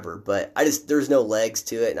or whatever. But there's no legs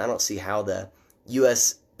to it, and I don't see how the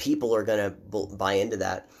U.S. people are going to buy into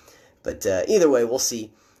that. But either way, we'll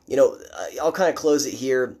see. I'll kind of close it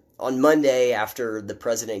here. On Monday, after the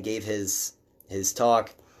president gave his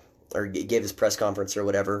talk, or gave his press conference or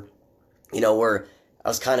whatever, where I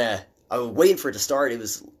was waiting for it to start. It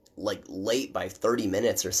was like late by 30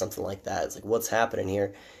 minutes or something like that. It's like, what's happening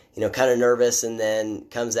here? Kind of nervous, and then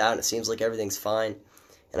comes out and it seems like everything's fine.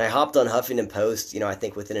 And I hopped on Huffington Post, I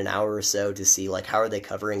think within an hour or so to see like how are they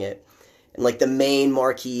covering it. And like the main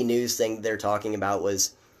marquee news thing they're talking about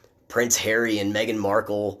was Prince Harry and Meghan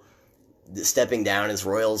Markle stepping down as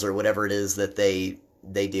royals or whatever it is that they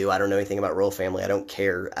do. I don't know anything about royal family. I don't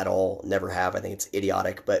care at all. Never have. I think it's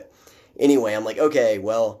idiotic. But anyway, I'm like, okay,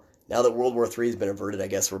 well, now that World War III has been averted, I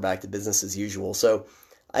guess we're back to business as usual. So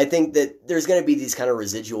I think that there's going to be these kind of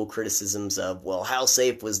residual criticisms of, well, how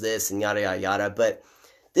safe was this and yada, yada, yada. But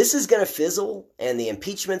this is going to fizzle, and the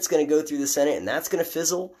impeachment's going to go through the Senate, and that's going to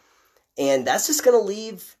fizzle. And that's just going to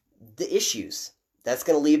leave the issues. that's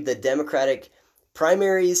going to leave the Democratic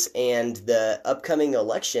primaries and the upcoming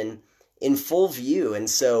election in full view. And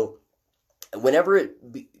so whenever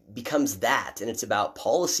it becomes that and it's about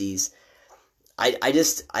policies, I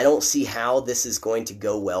don't see how this is going to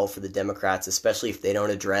go well for the Democrats, especially if they don't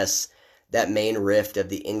address that main rift of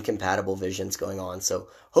the incompatible visions going on. So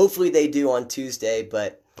hopefully they do on Tuesday,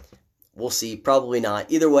 but we'll see. Probably not.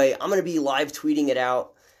 Either way, I'm going to be live tweeting it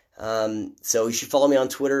out. So you should follow me on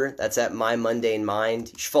Twitter. That's at My Mundane Mind.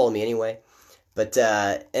 You should follow me anyway. But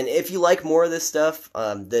and if you like more of this stuff,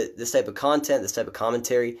 this type of content, this type of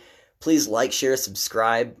commentary, please like, share,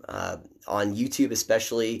 subscribe on YouTube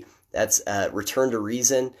especially. That's Return to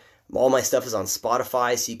Reason. All my stuff is on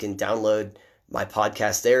Spotify, so you can download my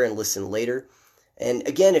podcast there and listen later. And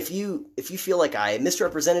again, if you feel like I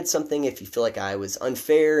misrepresented something, if you feel like I was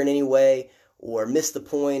unfair in any way or missed the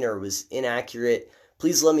point or was inaccurate,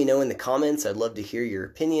 please let me know in the comments. I'd love to hear your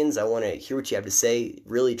opinions. I want to hear what you have to say,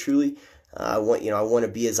 really, truly. I want to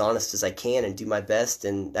be as honest as I can and do my best,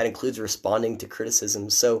 and that includes responding to criticism.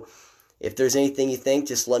 So if there's anything you think,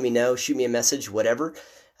 just let me know. Shoot me a message, whatever.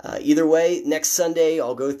 Either way, next Sunday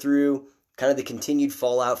I'll go through kind of the continued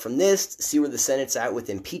fallout from this, see where the Senate's at with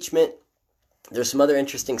impeachment. There's some other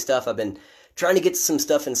interesting stuff. I've been trying to get some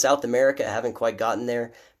stuff in South America. I haven't quite gotten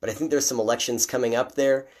there, but I think there's some elections coming up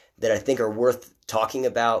there that I think are worth talking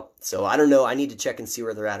about. So I don't know. I need to check and see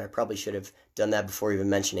where they're at. I probably should have done that before even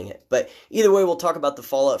mentioning it. But either way, we'll talk about the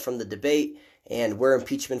fallout from the debate and where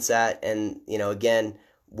impeachment's at, and, again,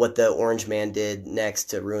 what the orange man did next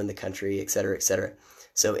to ruin the country, et cetera, et cetera.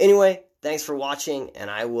 So anyway, thanks for watching, and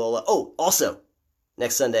I will, also,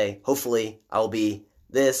 next Sunday, hopefully, I'll be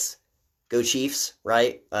Go Chiefs,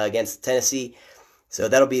 right, against Tennessee. So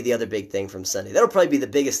that'll be the other big thing from Sunday. That'll probably be the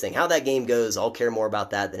biggest thing. How that game goes, I'll care more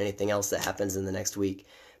about that than anything else that happens in the next week,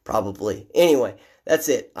 probably. Anyway, that's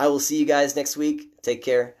it. I will see you guys next week. Take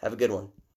care. Have a good one.